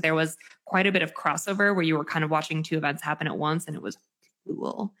 women. So there was quite a bit of crossover where you were kind of watching two events happen at once. And it was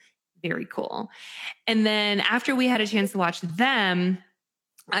cool. Very cool. And then after we had a chance to watch them,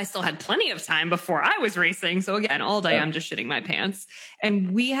 I still had plenty of time before I was racing. So again, all day I'm just shitting my pants.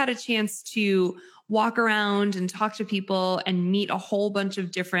 And we had a chance to walk around and talk to people and meet a whole bunch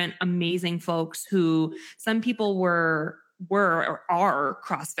of different amazing folks who some people were or are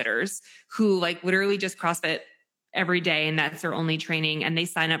CrossFitters who like literally just CrossFit every day and that's their only training. And they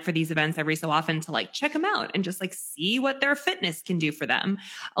sign up for these events every so often to like check them out and just like see what their fitness can do for them.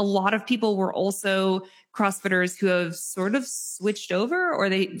 A lot of people were also CrossFitters who have sort of switched over, or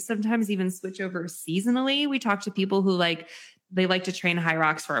they sometimes even switch over seasonally. We talked to people who they like to train High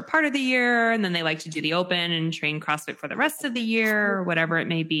Rocks for a part of the year, and then they like to do the open and train CrossFit for the rest of the year, or whatever it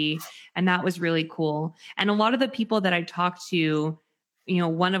may be. And that was really cool. And a lot of the people that I talked to,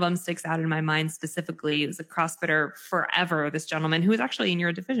 one of them sticks out in my mind specifically. It was a CrossFitter forever, this gentleman who was actually in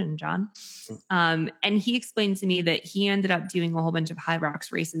your division, John. And he explained to me that he ended up doing a whole bunch of High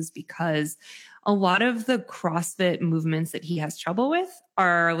Rocks races because a lot of the CrossFit movements that he has trouble with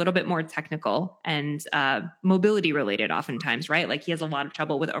are a little bit more technical and mobility related oftentimes, right? Like he has a lot of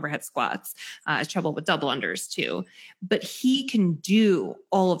trouble with overhead squats, has trouble with double unders too, but he can do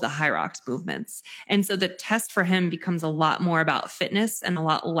all of the High Rocks movements. And so the test for him becomes a lot more about fitness and a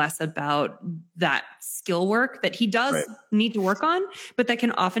lot less about that skill work that he does need to work on, but that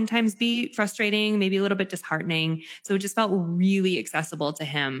can oftentimes be frustrating, maybe a little bit disheartening. So it just felt really accessible to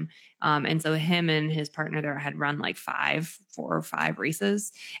him. And so him and his partner there had run like 4 or 5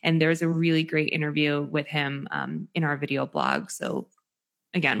 races. And there's a really great interview with him in our video blog. So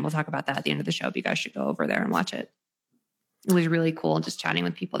again, we'll talk about that at the end of the show, but you guys should go over there and watch it. It was really cool just chatting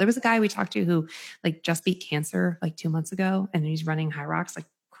with people. There was a guy we talked to who like just beat cancer like 2 months ago, and he's running High Rocks, like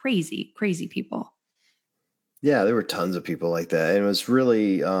crazy, crazy people. Yeah, there were tons of people like that. And it was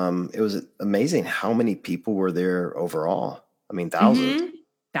really, it was amazing how many people were there overall. I mean, thousands. Mm-hmm.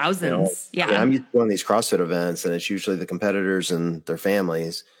 Thousands. Yeah. I mean, I'm used to going to these CrossFit events and it's usually the competitors and their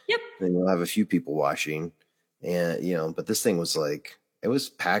families. Yep. And you'll have a few people watching and, but this thing was like, it was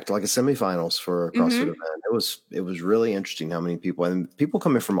packed like a semifinals for a CrossFit event. It was really interesting how many people, and people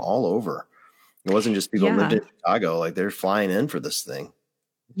coming from all over. It wasn't just people who lived in Chicago, like they're flying in for this thing.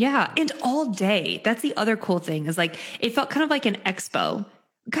 Yeah. And all day. That's the other cool thing is like, it felt kind of like an expo,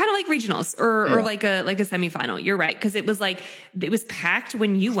 kind of like regionals or like a semifinal. You're right. Cause it was packed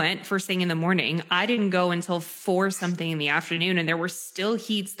when you went first thing in the morning. I didn't go until 4 something in the afternoon, and there were still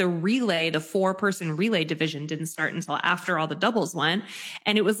heats. The 4-person relay division didn't start until after all the doubles went.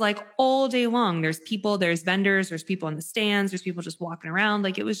 And it was like all day long. There's people, there's vendors, there's people in the stands, there's people just walking around.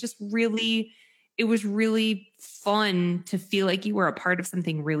 Like it was really fun to feel like you were a part of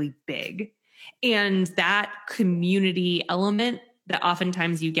something really big. And that community element that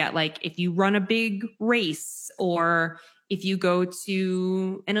oftentimes you get, like if you run a big race or if you go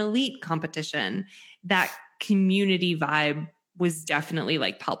to an elite competition, that community vibe was definitely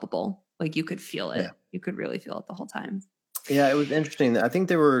like palpable. Like you could feel it. Yeah. You could really feel it the whole time. Yeah, it was interesting. I think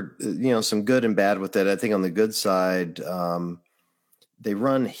there were, some good and bad with it. I think on the good side, they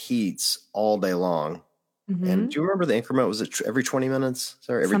run heats all day long. Mm-hmm. And do you remember the increment? Was it every 20 minutes?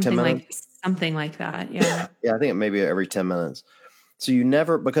 Sorry, every 10 minutes? Something like that. Yeah. Yeah, I think it may be every 10 minutes. So you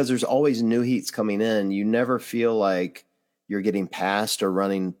never, because there's always new heats coming in, you never feel like you're getting passed or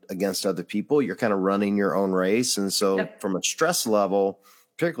running against other people. You're kind of running your own race. And so from a stress level,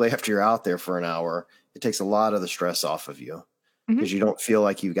 particularly after you're out there for an hour, it takes a lot of the stress off of you because you don't feel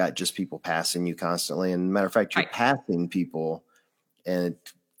like you've got just people passing you constantly. And matter of fact, you're passing people and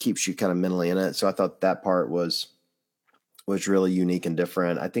it keeps you kind of mentally in it. So I thought that part was really unique and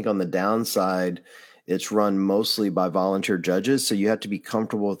different. I think on the downside, it's run mostly by volunteer judges. So you have to be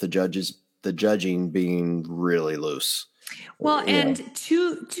comfortable with the judging being really loose. Well, and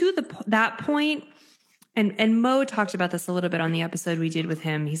to that point, and Mo talked about this a little bit on the episode we did with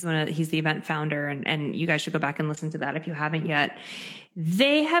him. He's the event founder, and you guys should go back and listen to that if you haven't yet.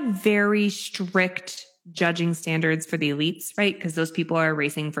 They have very strict judging standards for the elites, right? Because those people are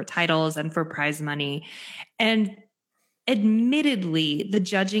racing for titles and for prize money. And admittedly, the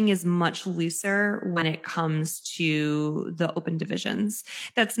judging is much looser when it comes to the open divisions.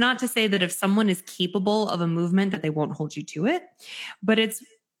 That's not to say that if someone is capable of a movement that they won't hold you to it, but it's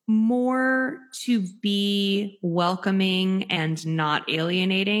more to be welcoming and not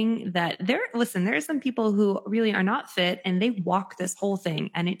alienating. That there are some people who really are not fit and they walk this whole thing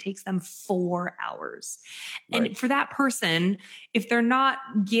and it takes them 4 hours. Right. And for that person, if they're not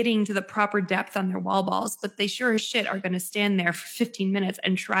getting to the proper depth on their wall balls, but they sure as shit are going to stand there for 15 minutes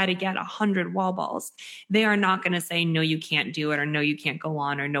and try to get 100 wall balls, they are not going to say, no, you can't do it, or no, you can't go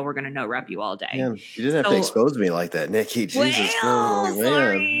on, or no, we're going to no rep you all day. Yeah, you didn't have to expose me like that, Nikki. Jesus. Well,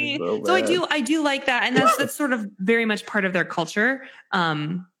 sorry. So bad. I do like that. And that's sort of very much part of their culture.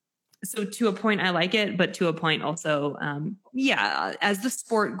 So to a point, I like it, but to a point also, as the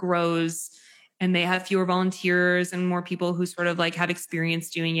sport grows and they have fewer volunteers and more people who sort of like have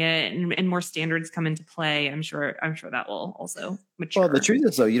experience doing it, and more standards come into play, I'm sure that will also mature. Well, the truth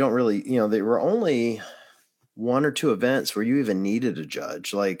is though, you don't really, there were only 1 or 2 events where you even needed a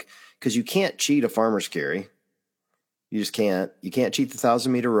judge, like, because you can't cheat a farmer's carry. You just can't. You can't cheat the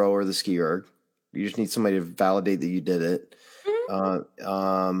 1,000-meter row or the ski erg. You just need somebody to validate that you did it.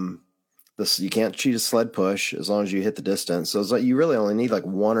 Mm-hmm. You can't cheat a sled push as long as you hit the distance. So it's like you really only need like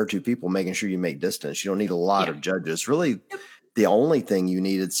 1 or 2 people making sure you make distance. You don't need a lot of judges. Really, the only thing you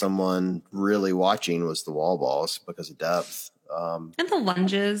needed someone really watching was the wall balls because of depth. And the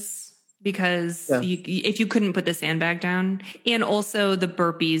lunges. Because if you couldn't put the sandbag down, and also the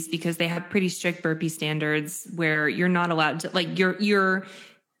burpees, because they have pretty strict burpee standards where you're not allowed to, like, your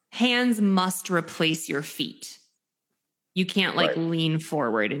hands must replace your feet. You can't lean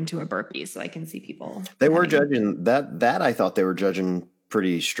forward into a burpee. So I can see people. They were judging that. I thought they were judging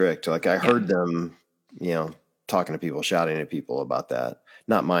pretty strict. Like I heard them, talking to people, shouting at people about that.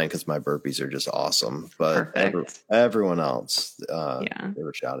 Not mine, because my burpees are just awesome, but everyone else, they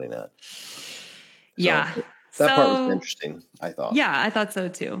were shouting at. So that part was interesting, I thought. Yeah, I thought so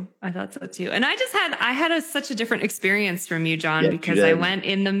too. And I had such a different experience from you, John, because I went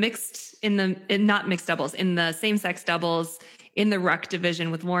in the not mixed doubles, in the same-sex doubles in the ruck division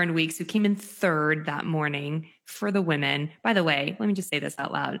with Lauren Weeks, who came in 3rd that morning for the women. By the way, let me just say this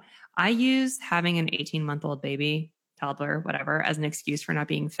out loud. I use having an 18-month-old baby, toddler, whatever, as an excuse for not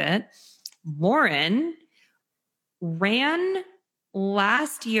being fit. Lauren ran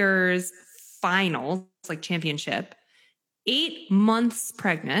last year's finals, like championship, 8 months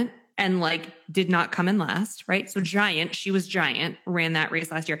pregnant, and did not come in last, right? So she was giant, ran that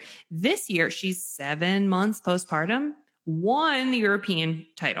race last year. This year, she's 7 months postpartum, won the European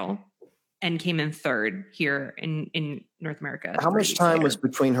title, and came in 3rd here in North America. How much time was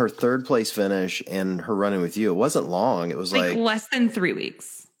between her 3rd place finish and her running with you? It wasn't long. It was like less than 3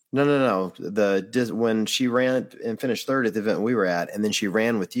 weeks. No. When she ran and finished 3rd at the event we were at, and then she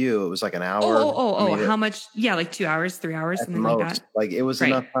ran with you, it was like an hour. How much? Yeah, like 2 hours, 3 hours, something like that. Like it was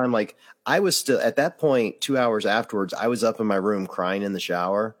enough time. Like I was still at that point, 2 hours afterwards, I was up in my room crying in the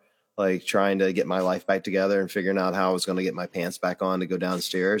shower, like trying to get my life back together and figuring out how I was going to get my pants back on to go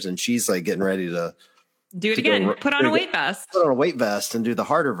downstairs. And she's like getting ready to do it again. Put on a weight vest. Put on a weight vest and do the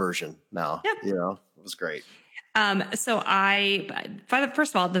harder version now. Yep. It was great. So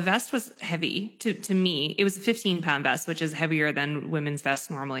first of all, the vest was heavy to me. It was a 15-pound vest, which is heavier than women's vests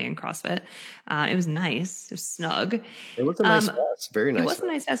normally in CrossFit. It was nice. It was snug. It was a nice vest. Very nice. It was a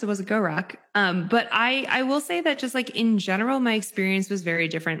nice vest. It was a GoRuck. But I will say that just in general, my experience was very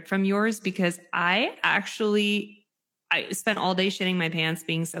different from yours, because I spent all day shitting my pants,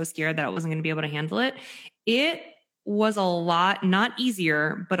 being so scared that I wasn't going to be able to handle it. It was a lot, not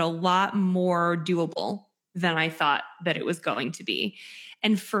easier, but a lot more doable than I thought that it was going to be.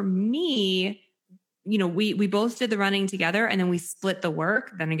 And for me, we both did the running together, and then we split the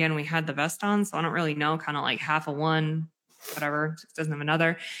work. Then again, we had the vest on, so I don't really know, kind of like half of one, whatever, just doesn't have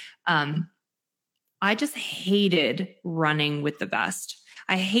another. I just hated running with the vest.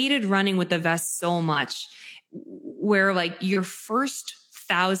 I hated running with the vest so much, where your first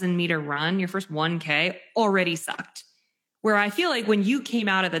 1,000-meter run, your first 1K already sucked. Where I feel like when you came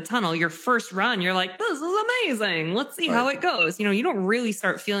out of the tunnel, your first run, you're like, this is amazing. Let's see how it goes. You don't really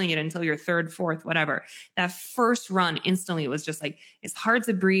start feeling it until your 3rd, 4th, whatever. That first run, instantly, it was just it's hard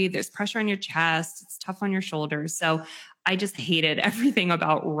to breathe. There's pressure on your chest. It's tough on your shoulders. So I just hated everything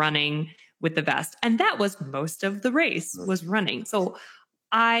about running with the vest. And that was most of the race, was running. So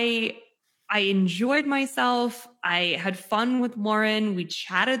I enjoyed myself. I had fun with Lauren. We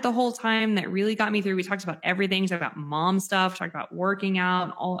chatted the whole time. That really got me through. We talked about everything. Talked about mom stuff. Talked about working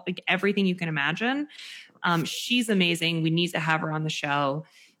out. All everything you can imagine. She's amazing. We need to have her on the show.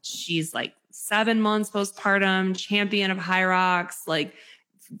 She's like 7 months postpartum, champion of high rocks, like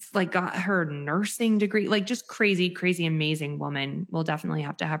got her nursing degree, like just crazy, crazy, amazing woman. We'll definitely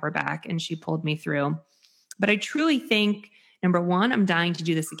have to have her back. And she pulled me through. But I truly think, number one, I'm dying to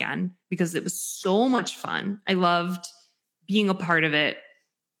do this again because it was so much fun. I loved being a part of it.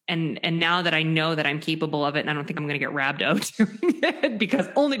 And now that I know that I'm capable of it, and I don't think I'm going to get rabbed out doing it because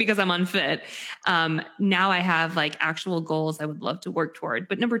I'm unfit. Now I have like actual goals I would love to work toward.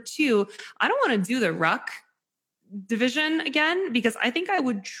 But number two, I don't want to do the ruck division again because I think I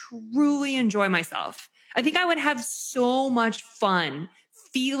would truly enjoy myself. I think I would have so much fun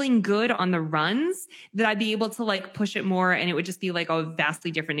feeling good on the runs that I'd be able to like push it more, and it would just be like a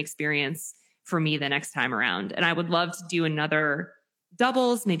vastly different experience for me the next time around. And I would love to do another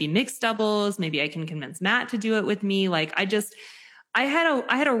doubles, maybe mixed doubles. Maybe I can convince Matt to do it with me. Like I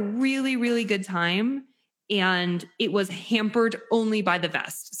had a really, really good time, and it was hampered only by the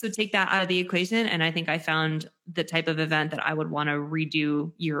vest. So take that out of the equation. And I think I found the type of event that I would want to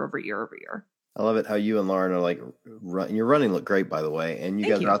redo year over year over year. I love it how you and Lauren are like, your running look great, by the way. And you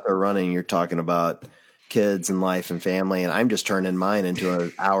guys are out there running, you're talking about kids and life and family. And I'm just turning mine into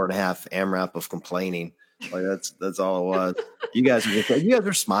an hour and a half AMRAP of complaining. Like that's all it was. You guys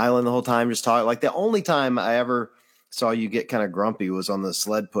are smiling the whole time, just talking. Like the only time I ever saw you get kind of grumpy was on the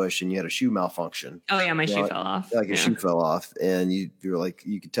sled push and you had a shoe malfunction. Oh yeah, my shoe fell off. Like your shoe fell off, and you were like,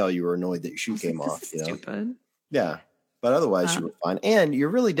 you could tell you were annoyed that your shoe came off. Stupid. Yeah, but otherwise you were fine. And you're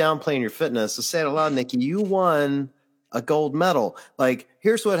really downplaying your fitness. To say it aloud, Nikki, you won a gold medal. Like,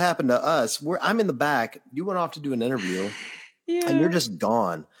 here's what happened to us. I'm in the back. You went off to do an interview, and you're just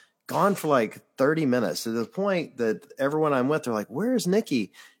gone for like 30 minutes, to the point that everyone I'm with are like, where's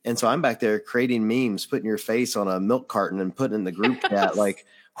Nikki? And so I'm back there creating memes, putting your face on a milk carton and putting in the group chat, like,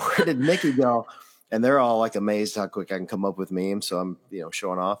 where did Nikki go? And they're all like amazed how quick I can come up with memes. So I'm,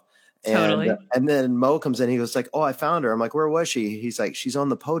 showing off. And, and then Mo comes in, he goes like, oh, I found her. I'm like, where was she? He's like, she's on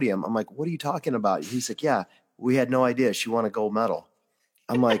the podium. I'm like, what are you talking about? He's like, yeah, we had no idea she won a gold medal.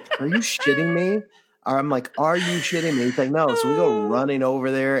 I'm like, are you shitting me? I'm like, are you shitting me? He's like, no. So we go running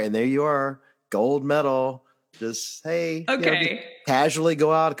over there, and there you are, gold medal. Just, hey, just casually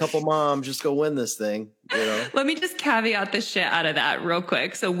go out, a couple moms, just go win this thing. Let me just caveat the shit out of that real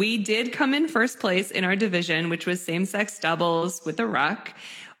quick. So we did come in first place in our division, which was same-sex doubles with the ruck.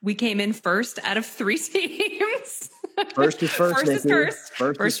 We came in first out of 3 teams. First is first.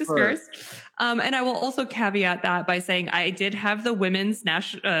 First is first. And I will also caveat that by saying I did have the women's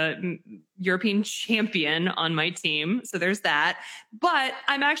European champion on my team. So there's that. But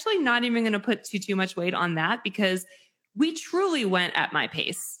I'm actually not even going to put too much weight on that because we truly went at my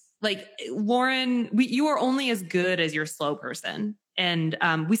pace. Like, Lauren, you are only as good as your slow person. And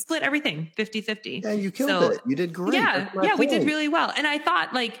we split everything 50-50. Yeah, you killed it. You did great. Yeah, we did really well. And I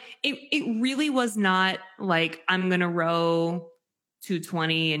thought like it really was not like I'm going to row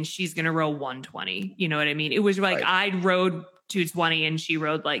 220 and she's going to row 120. You know what I mean? It was like I rode 220 and she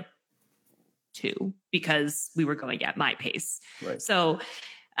rode like 2 because we were going at my pace. Right. So,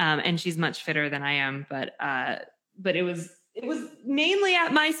 and she's much fitter than I am, but it was mainly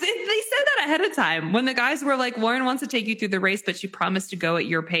at my, they said that ahead of time when the guys were like, Lauren wants to take you through the race, but she promised to go at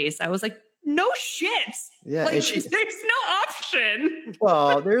your pace. I was like, no shit. Yeah. Like, there's no option.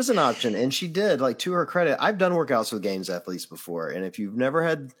 Well, there's an option. And she did, like, to her credit. I've done workouts with games athletes before. And if you've never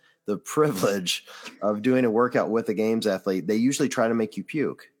had the privilege of doing a workout with a games athlete, they usually try to make you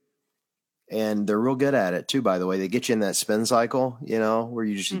puke. And they're real good at it too, by the way. They get you in that spin cycle, where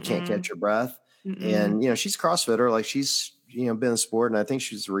you just can't catch your breath. Mm-mm. And, she's a CrossFitter. Like, she's, been in the sport. And I think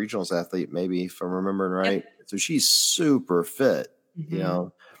she's a regionals athlete, maybe, if I'm remembering right. Yep. So she's super fit,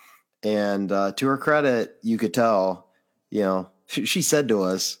 And to her credit, you could tell, she said to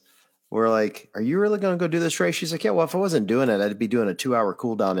us, we're like, are you really going to go do this race? She's like, yeah, well, if I wasn't doing it, I'd be doing a 2-hour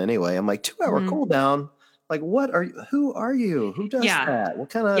cool down anyway. I'm like, 2-hour cool down? Like, who are you? Who does that? What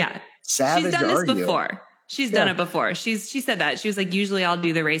kind of savage are you? She's done this before. She's done it before. She said that. She was like, usually I'll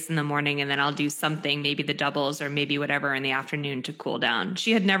do the race in the morning and then I'll do something, maybe the doubles or maybe whatever in the afternoon to cool down.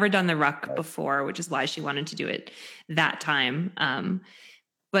 She had never done the ruck before, which is why she wanted to do it that time.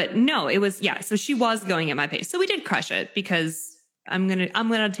 But no, it was, so she was going at my pace. So we did crush it because I'm going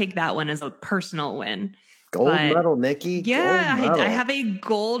to take that one as a personal win. Gold medal, Nikki. Yeah, I have a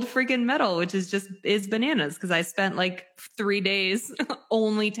gold freaking medal, which is bananas because I spent like 3 days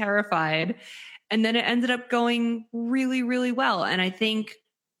only terrified. And then it ended up going really, really well. And I think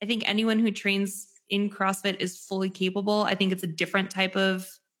anyone who trains in CrossFit is fully capable. I think it's a different type of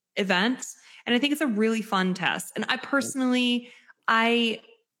event. And I think it's a really fun test. And I personally, I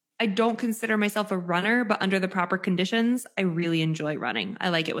I don't consider myself a runner, but under the proper conditions, I really enjoy running. I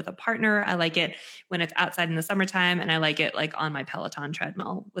like it with a partner. I like it when it's outside in the summertime, and I like it like on my Peloton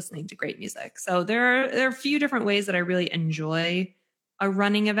treadmill, listening to great music. So there are a few different ways that I really enjoy a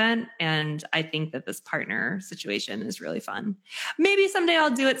running event, and I think that this partner situation is really fun. Maybe someday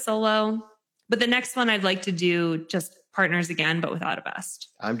I'll do it solo, but the next one I'd like to do just partners again, but without a vest.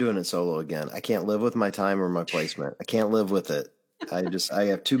 I'm doing it solo again. I can't live with my time or my placement. I can't live with it. I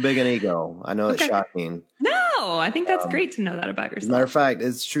have too big an ego. I know it's Okay. shocking. No, I think that's great to know that about As a matter of yourself. fact,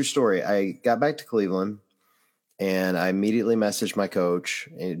 it's a true story. I got back to Cleveland and I immediately messaged my coach,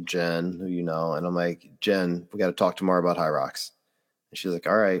 Jen, who you know, and I'm like, Jen, we got to talk tomorrow about High Rocks. And she's like,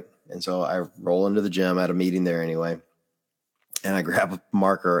 all right. And so I roll into the gym. I had a meeting there anyway. And I grab a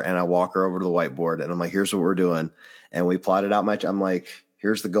marker and I walk her over to the whiteboard and I'm like, here's what we're doing. And we plotted out I'm like,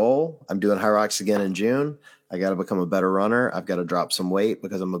 here's the goal. I'm doing High Rocks again in June. I got to become a better runner. I've got to drop some weight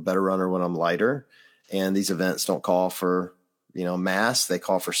because I'm a better runner when I'm lighter. And these events don't call for, mass. They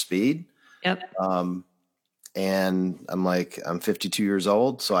call for speed. Yep. And I'm like, I'm 52 years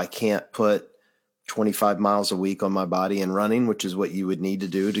old, so I can't put 25 miles a week on my body in running, which is what you would need to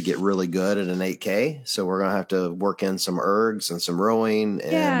do to get really good at an 8K. So we're going to have to work in some ergs and some rowing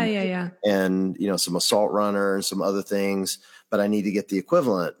and, and, some assault runner and some other things, but I need to get the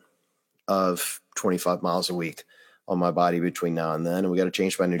equivalent of 25 miles a week on my body between now and then. And we got to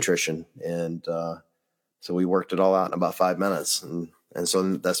change my nutrition. And, so we worked it all out in about 5 minutes. And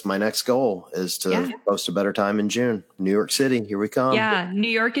so that's my next goal is to post a better time in June. New York City, here we come. Yeah, New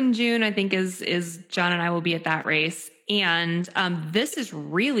York in June, I think is John and I will be at that race. And this is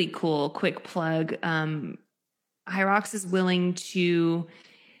really cool. Quick plug. Hyrox is willing to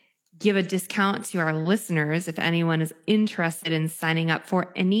give a discount to our listeners if anyone is interested in signing up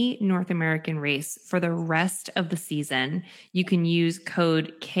for any North American race for the rest of the season. You can use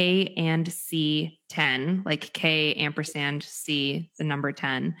code K&C10, like K ampersand C, the number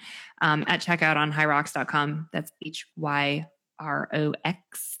 10, at checkout on hyrox.com. That's HYROX.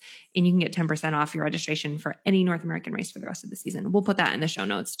 And you can get 10% off your registration for any North American race for the rest of the season. We'll put that in the show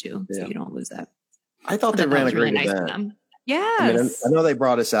notes too, so you don't lose it. I thought they ran a great event. Yes. I know they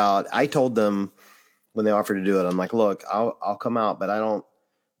brought us out. I told them when they offered to do it, I'm like, look, I'll come out, but I don't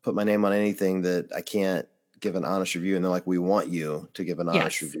put my name on anything that I can't give an honest review. And they're like, we want you to give an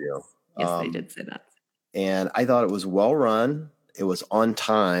honest review. Yes, they did say that. And I thought it was well run. It was on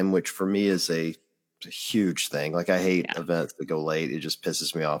time, which for me is a huge thing. Like I hate events that go late. It just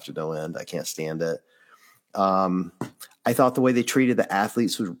pisses me off to no end. I can't stand it. I thought the way they treated the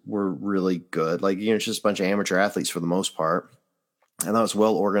athletes were really good. Like, it's just a bunch of amateur athletes for the most part. And that was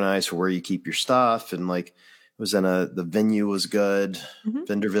well organized for where you keep your stuff. And like, it was the venue was good. Mm-hmm.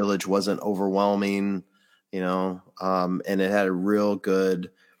 Vendor Village wasn't overwhelming, and it had a real good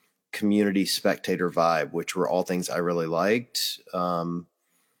community spectator vibe, which were all things I really liked.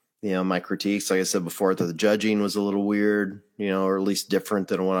 My critiques, like I said before, that the judging was a little weird, or at least different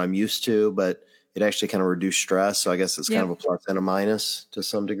than what I'm used to, but it actually kind of reduced stress. So I guess it's kind of a plus and a minus to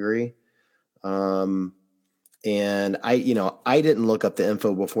some degree. And I didn't look up the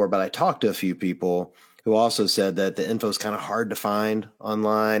info before, but I talked to a few people who also said that the info is kind of hard to find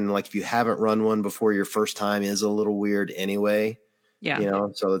online. And like, if you haven't run one before, your first time is a little weird anyway. Yeah.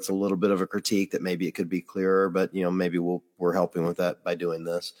 So it's a little bit of a critique that maybe it could be clearer, but maybe we're helping with that by doing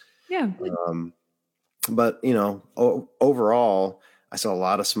this. Yeah. But overall, I saw a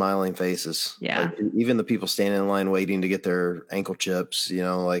lot of smiling faces. Yeah. Like, even the people standing in line waiting to get their ankle chips,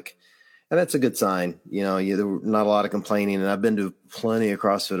 and that's a good sign. There were not a lot of complaining. And I've been to plenty of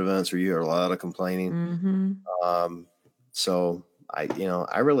CrossFit events where you hear a lot of complaining. Mm-hmm. So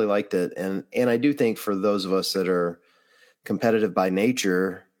I really liked it. And I do think for those of us that are competitive by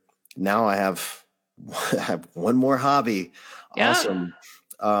nature, now I have one more hobby. Yeah. Awesome.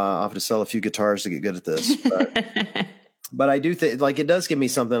 I'll have to sell a few guitars to get good at this. But I do think it does give me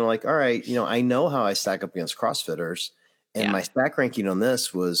something like, all right, I know how I stack up against CrossFitters, and my stack ranking on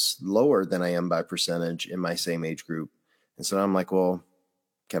this was lower than I am by percentage in my same age group. And so I'm like, well,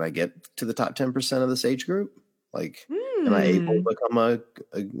 can I get to the top 10% of this age group? Like, am I able to become a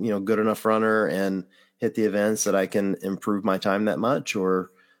good enough runner and hit the events that I can improve my time that much?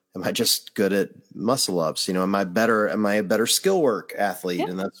 Or am I just good at muscle ups? Am I a better skill work athlete? Yeah.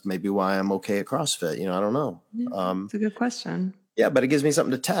 And that's maybe why I'm okay at CrossFit. I don't know. It's a good question. Yeah, but it gives me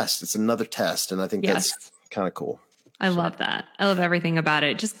something to test. It's another test. And I think that's kind of cool. I love that. I love everything about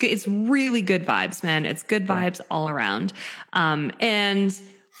it. It's really good vibes, man. It's good vibes all around. And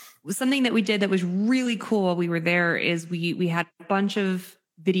something that we did that was really cool while we were there is we had a bunch of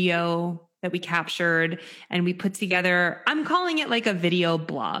video that we captured and we put together. I'm calling it like a video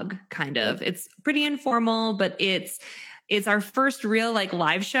blog, kind of. It's pretty informal, but it's our first real like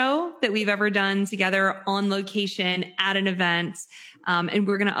live show that we've ever done together on location at an event. And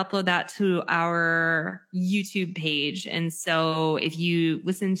we're going to upload that to our YouTube page. And so if you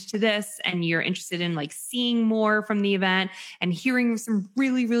listened to this and you're interested in like seeing more from the event and hearing some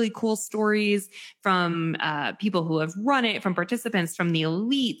really, really cool stories from people who have run it, from participants, from the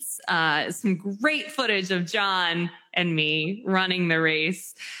elites, some great footage of John and me running the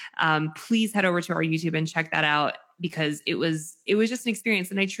race, please head over to our YouTube and check that out, because it was just an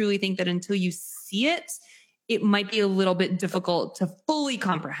experience. And I truly think that until you see it, it might be a little bit difficult to fully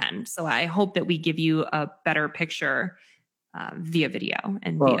comprehend. So I hope that we give you a better picture via video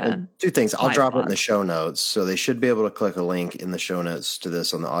and via two things. I'll drop blog. it in the show notes. So they should be able to click a link in the show notes to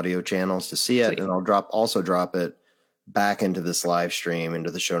this on the audio channels to see it. Sweet. And I'll also drop it back into this live stream,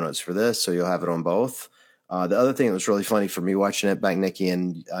 into the show notes for this. So you'll have it on both. The other thing that was really funny for me watching it back, Nikki,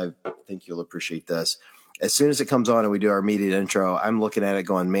 and I think you'll appreciate this. As soon as it comes on and we do our immediate intro, I'm looking at it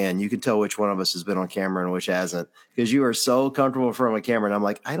going, man, you can tell which one of us has been on camera and which hasn't, because you are so comfortable from a camera. And I'm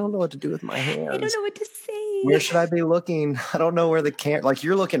like, I don't know what to do with my hands. I don't know what to say. Where should I be looking? I don't know where the camera, like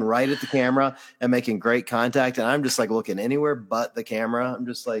you're looking right at the camera and making great contact. And I'm just like looking anywhere but the camera. I'm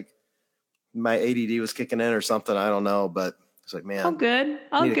just like, my ADD was kicking in or something. I don't know, but it's like, man. All good.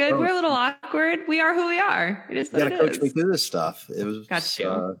 All good. We're a little awkward. We are who we are. It is what you got to coach me through this stuff. It was, got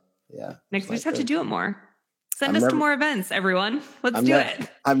to. Yeah. Next, we just have to do it more. Send us to more events, everyone. Let's do it.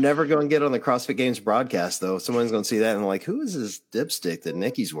 I'm never going to get on the CrossFit Games broadcast, though. Someone's going to see that and like, who is this dipstick that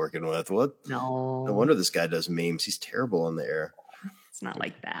Nikki's working with? What? No. No wonder this guy does memes. He's terrible in the air. It's not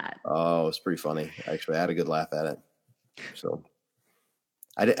like that. Oh, it's pretty funny. Actually, I had a good laugh at it. So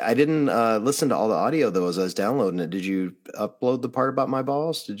I didn't listen to all the audio, though, as I was downloading it. Did you upload the part about my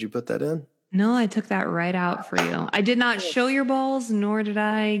balls? Did you put that in? No, I took that right out for you. I did not show your balls, nor did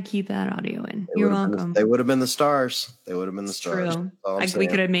I keep that audio in. You're welcome. They would have been the stars. They would have been the stars. True. Like we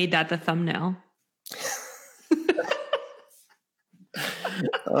could have made that the thumbnail.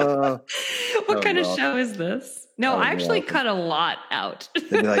 What kind of show is this? No, I actually cut a lot out.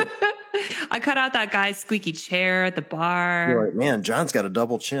 I cut out that guy's squeaky chair at the bar. You're like, man, John's got a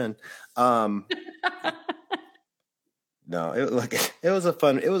double chin. No, it was a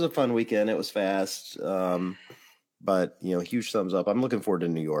fun weekend. It was fast. But huge thumbs up. I'm looking forward to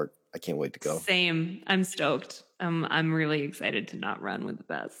New York. I can't wait to go. Same. I'm stoked. I'm really excited to not run with the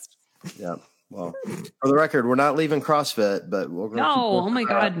best. Yeah. Well, for the record, we're not leaving CrossFit, but we're going to oh my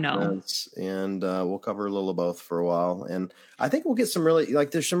God, no. And we'll cover a little of both for a while. And I think we'll get some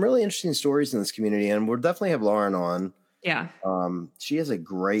there's some really interesting stories in this community, and we'll definitely have Lauren on. Yeah. She has a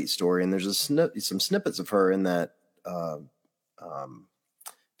great story, and there's some snippets of her in that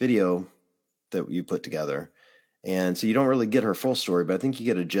video that you put together. And so you don't really get her full story, but I think you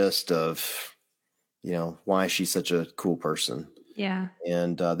get a gist of, why she's such a cool person. Yeah.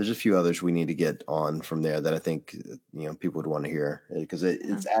 And there's a few others we need to get on from there that I think, people would want to hear, because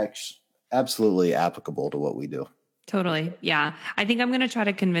it's absolutely applicable to what we do. Totally. Yeah. I think I'm going to try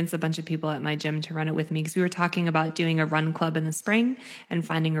to convince a bunch of people at my gym to run it with me, because we were talking about doing a run club in the spring and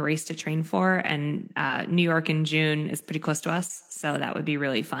finding a race to train for. And New York in June is pretty close to us. So that would be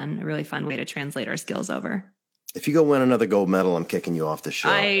really fun, a really fun way to translate our skills over. If you go win another gold medal, I'm kicking you off the show.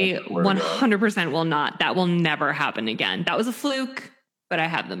 I 100% will not. That will never happen again. That was a fluke, but I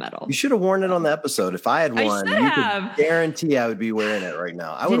have the medal. You should have worn it on the episode. If I had won, could guarantee I would be wearing it right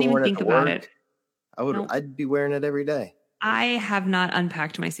now. I would have worn it to work. I'd be wearing it every day. I have not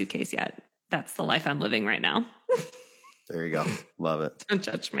unpacked my suitcase yet. That's the life I'm living right now. There you go. Love it. Don't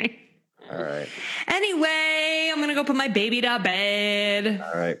judge me. All right. Anyway, I'm going to go put my baby to bed.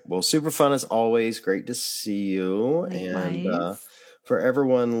 All right. Well, super fun as always. Great to see you. Likewise. And for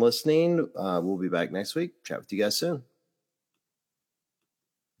everyone listening, we'll be back next week. Chat with you guys soon.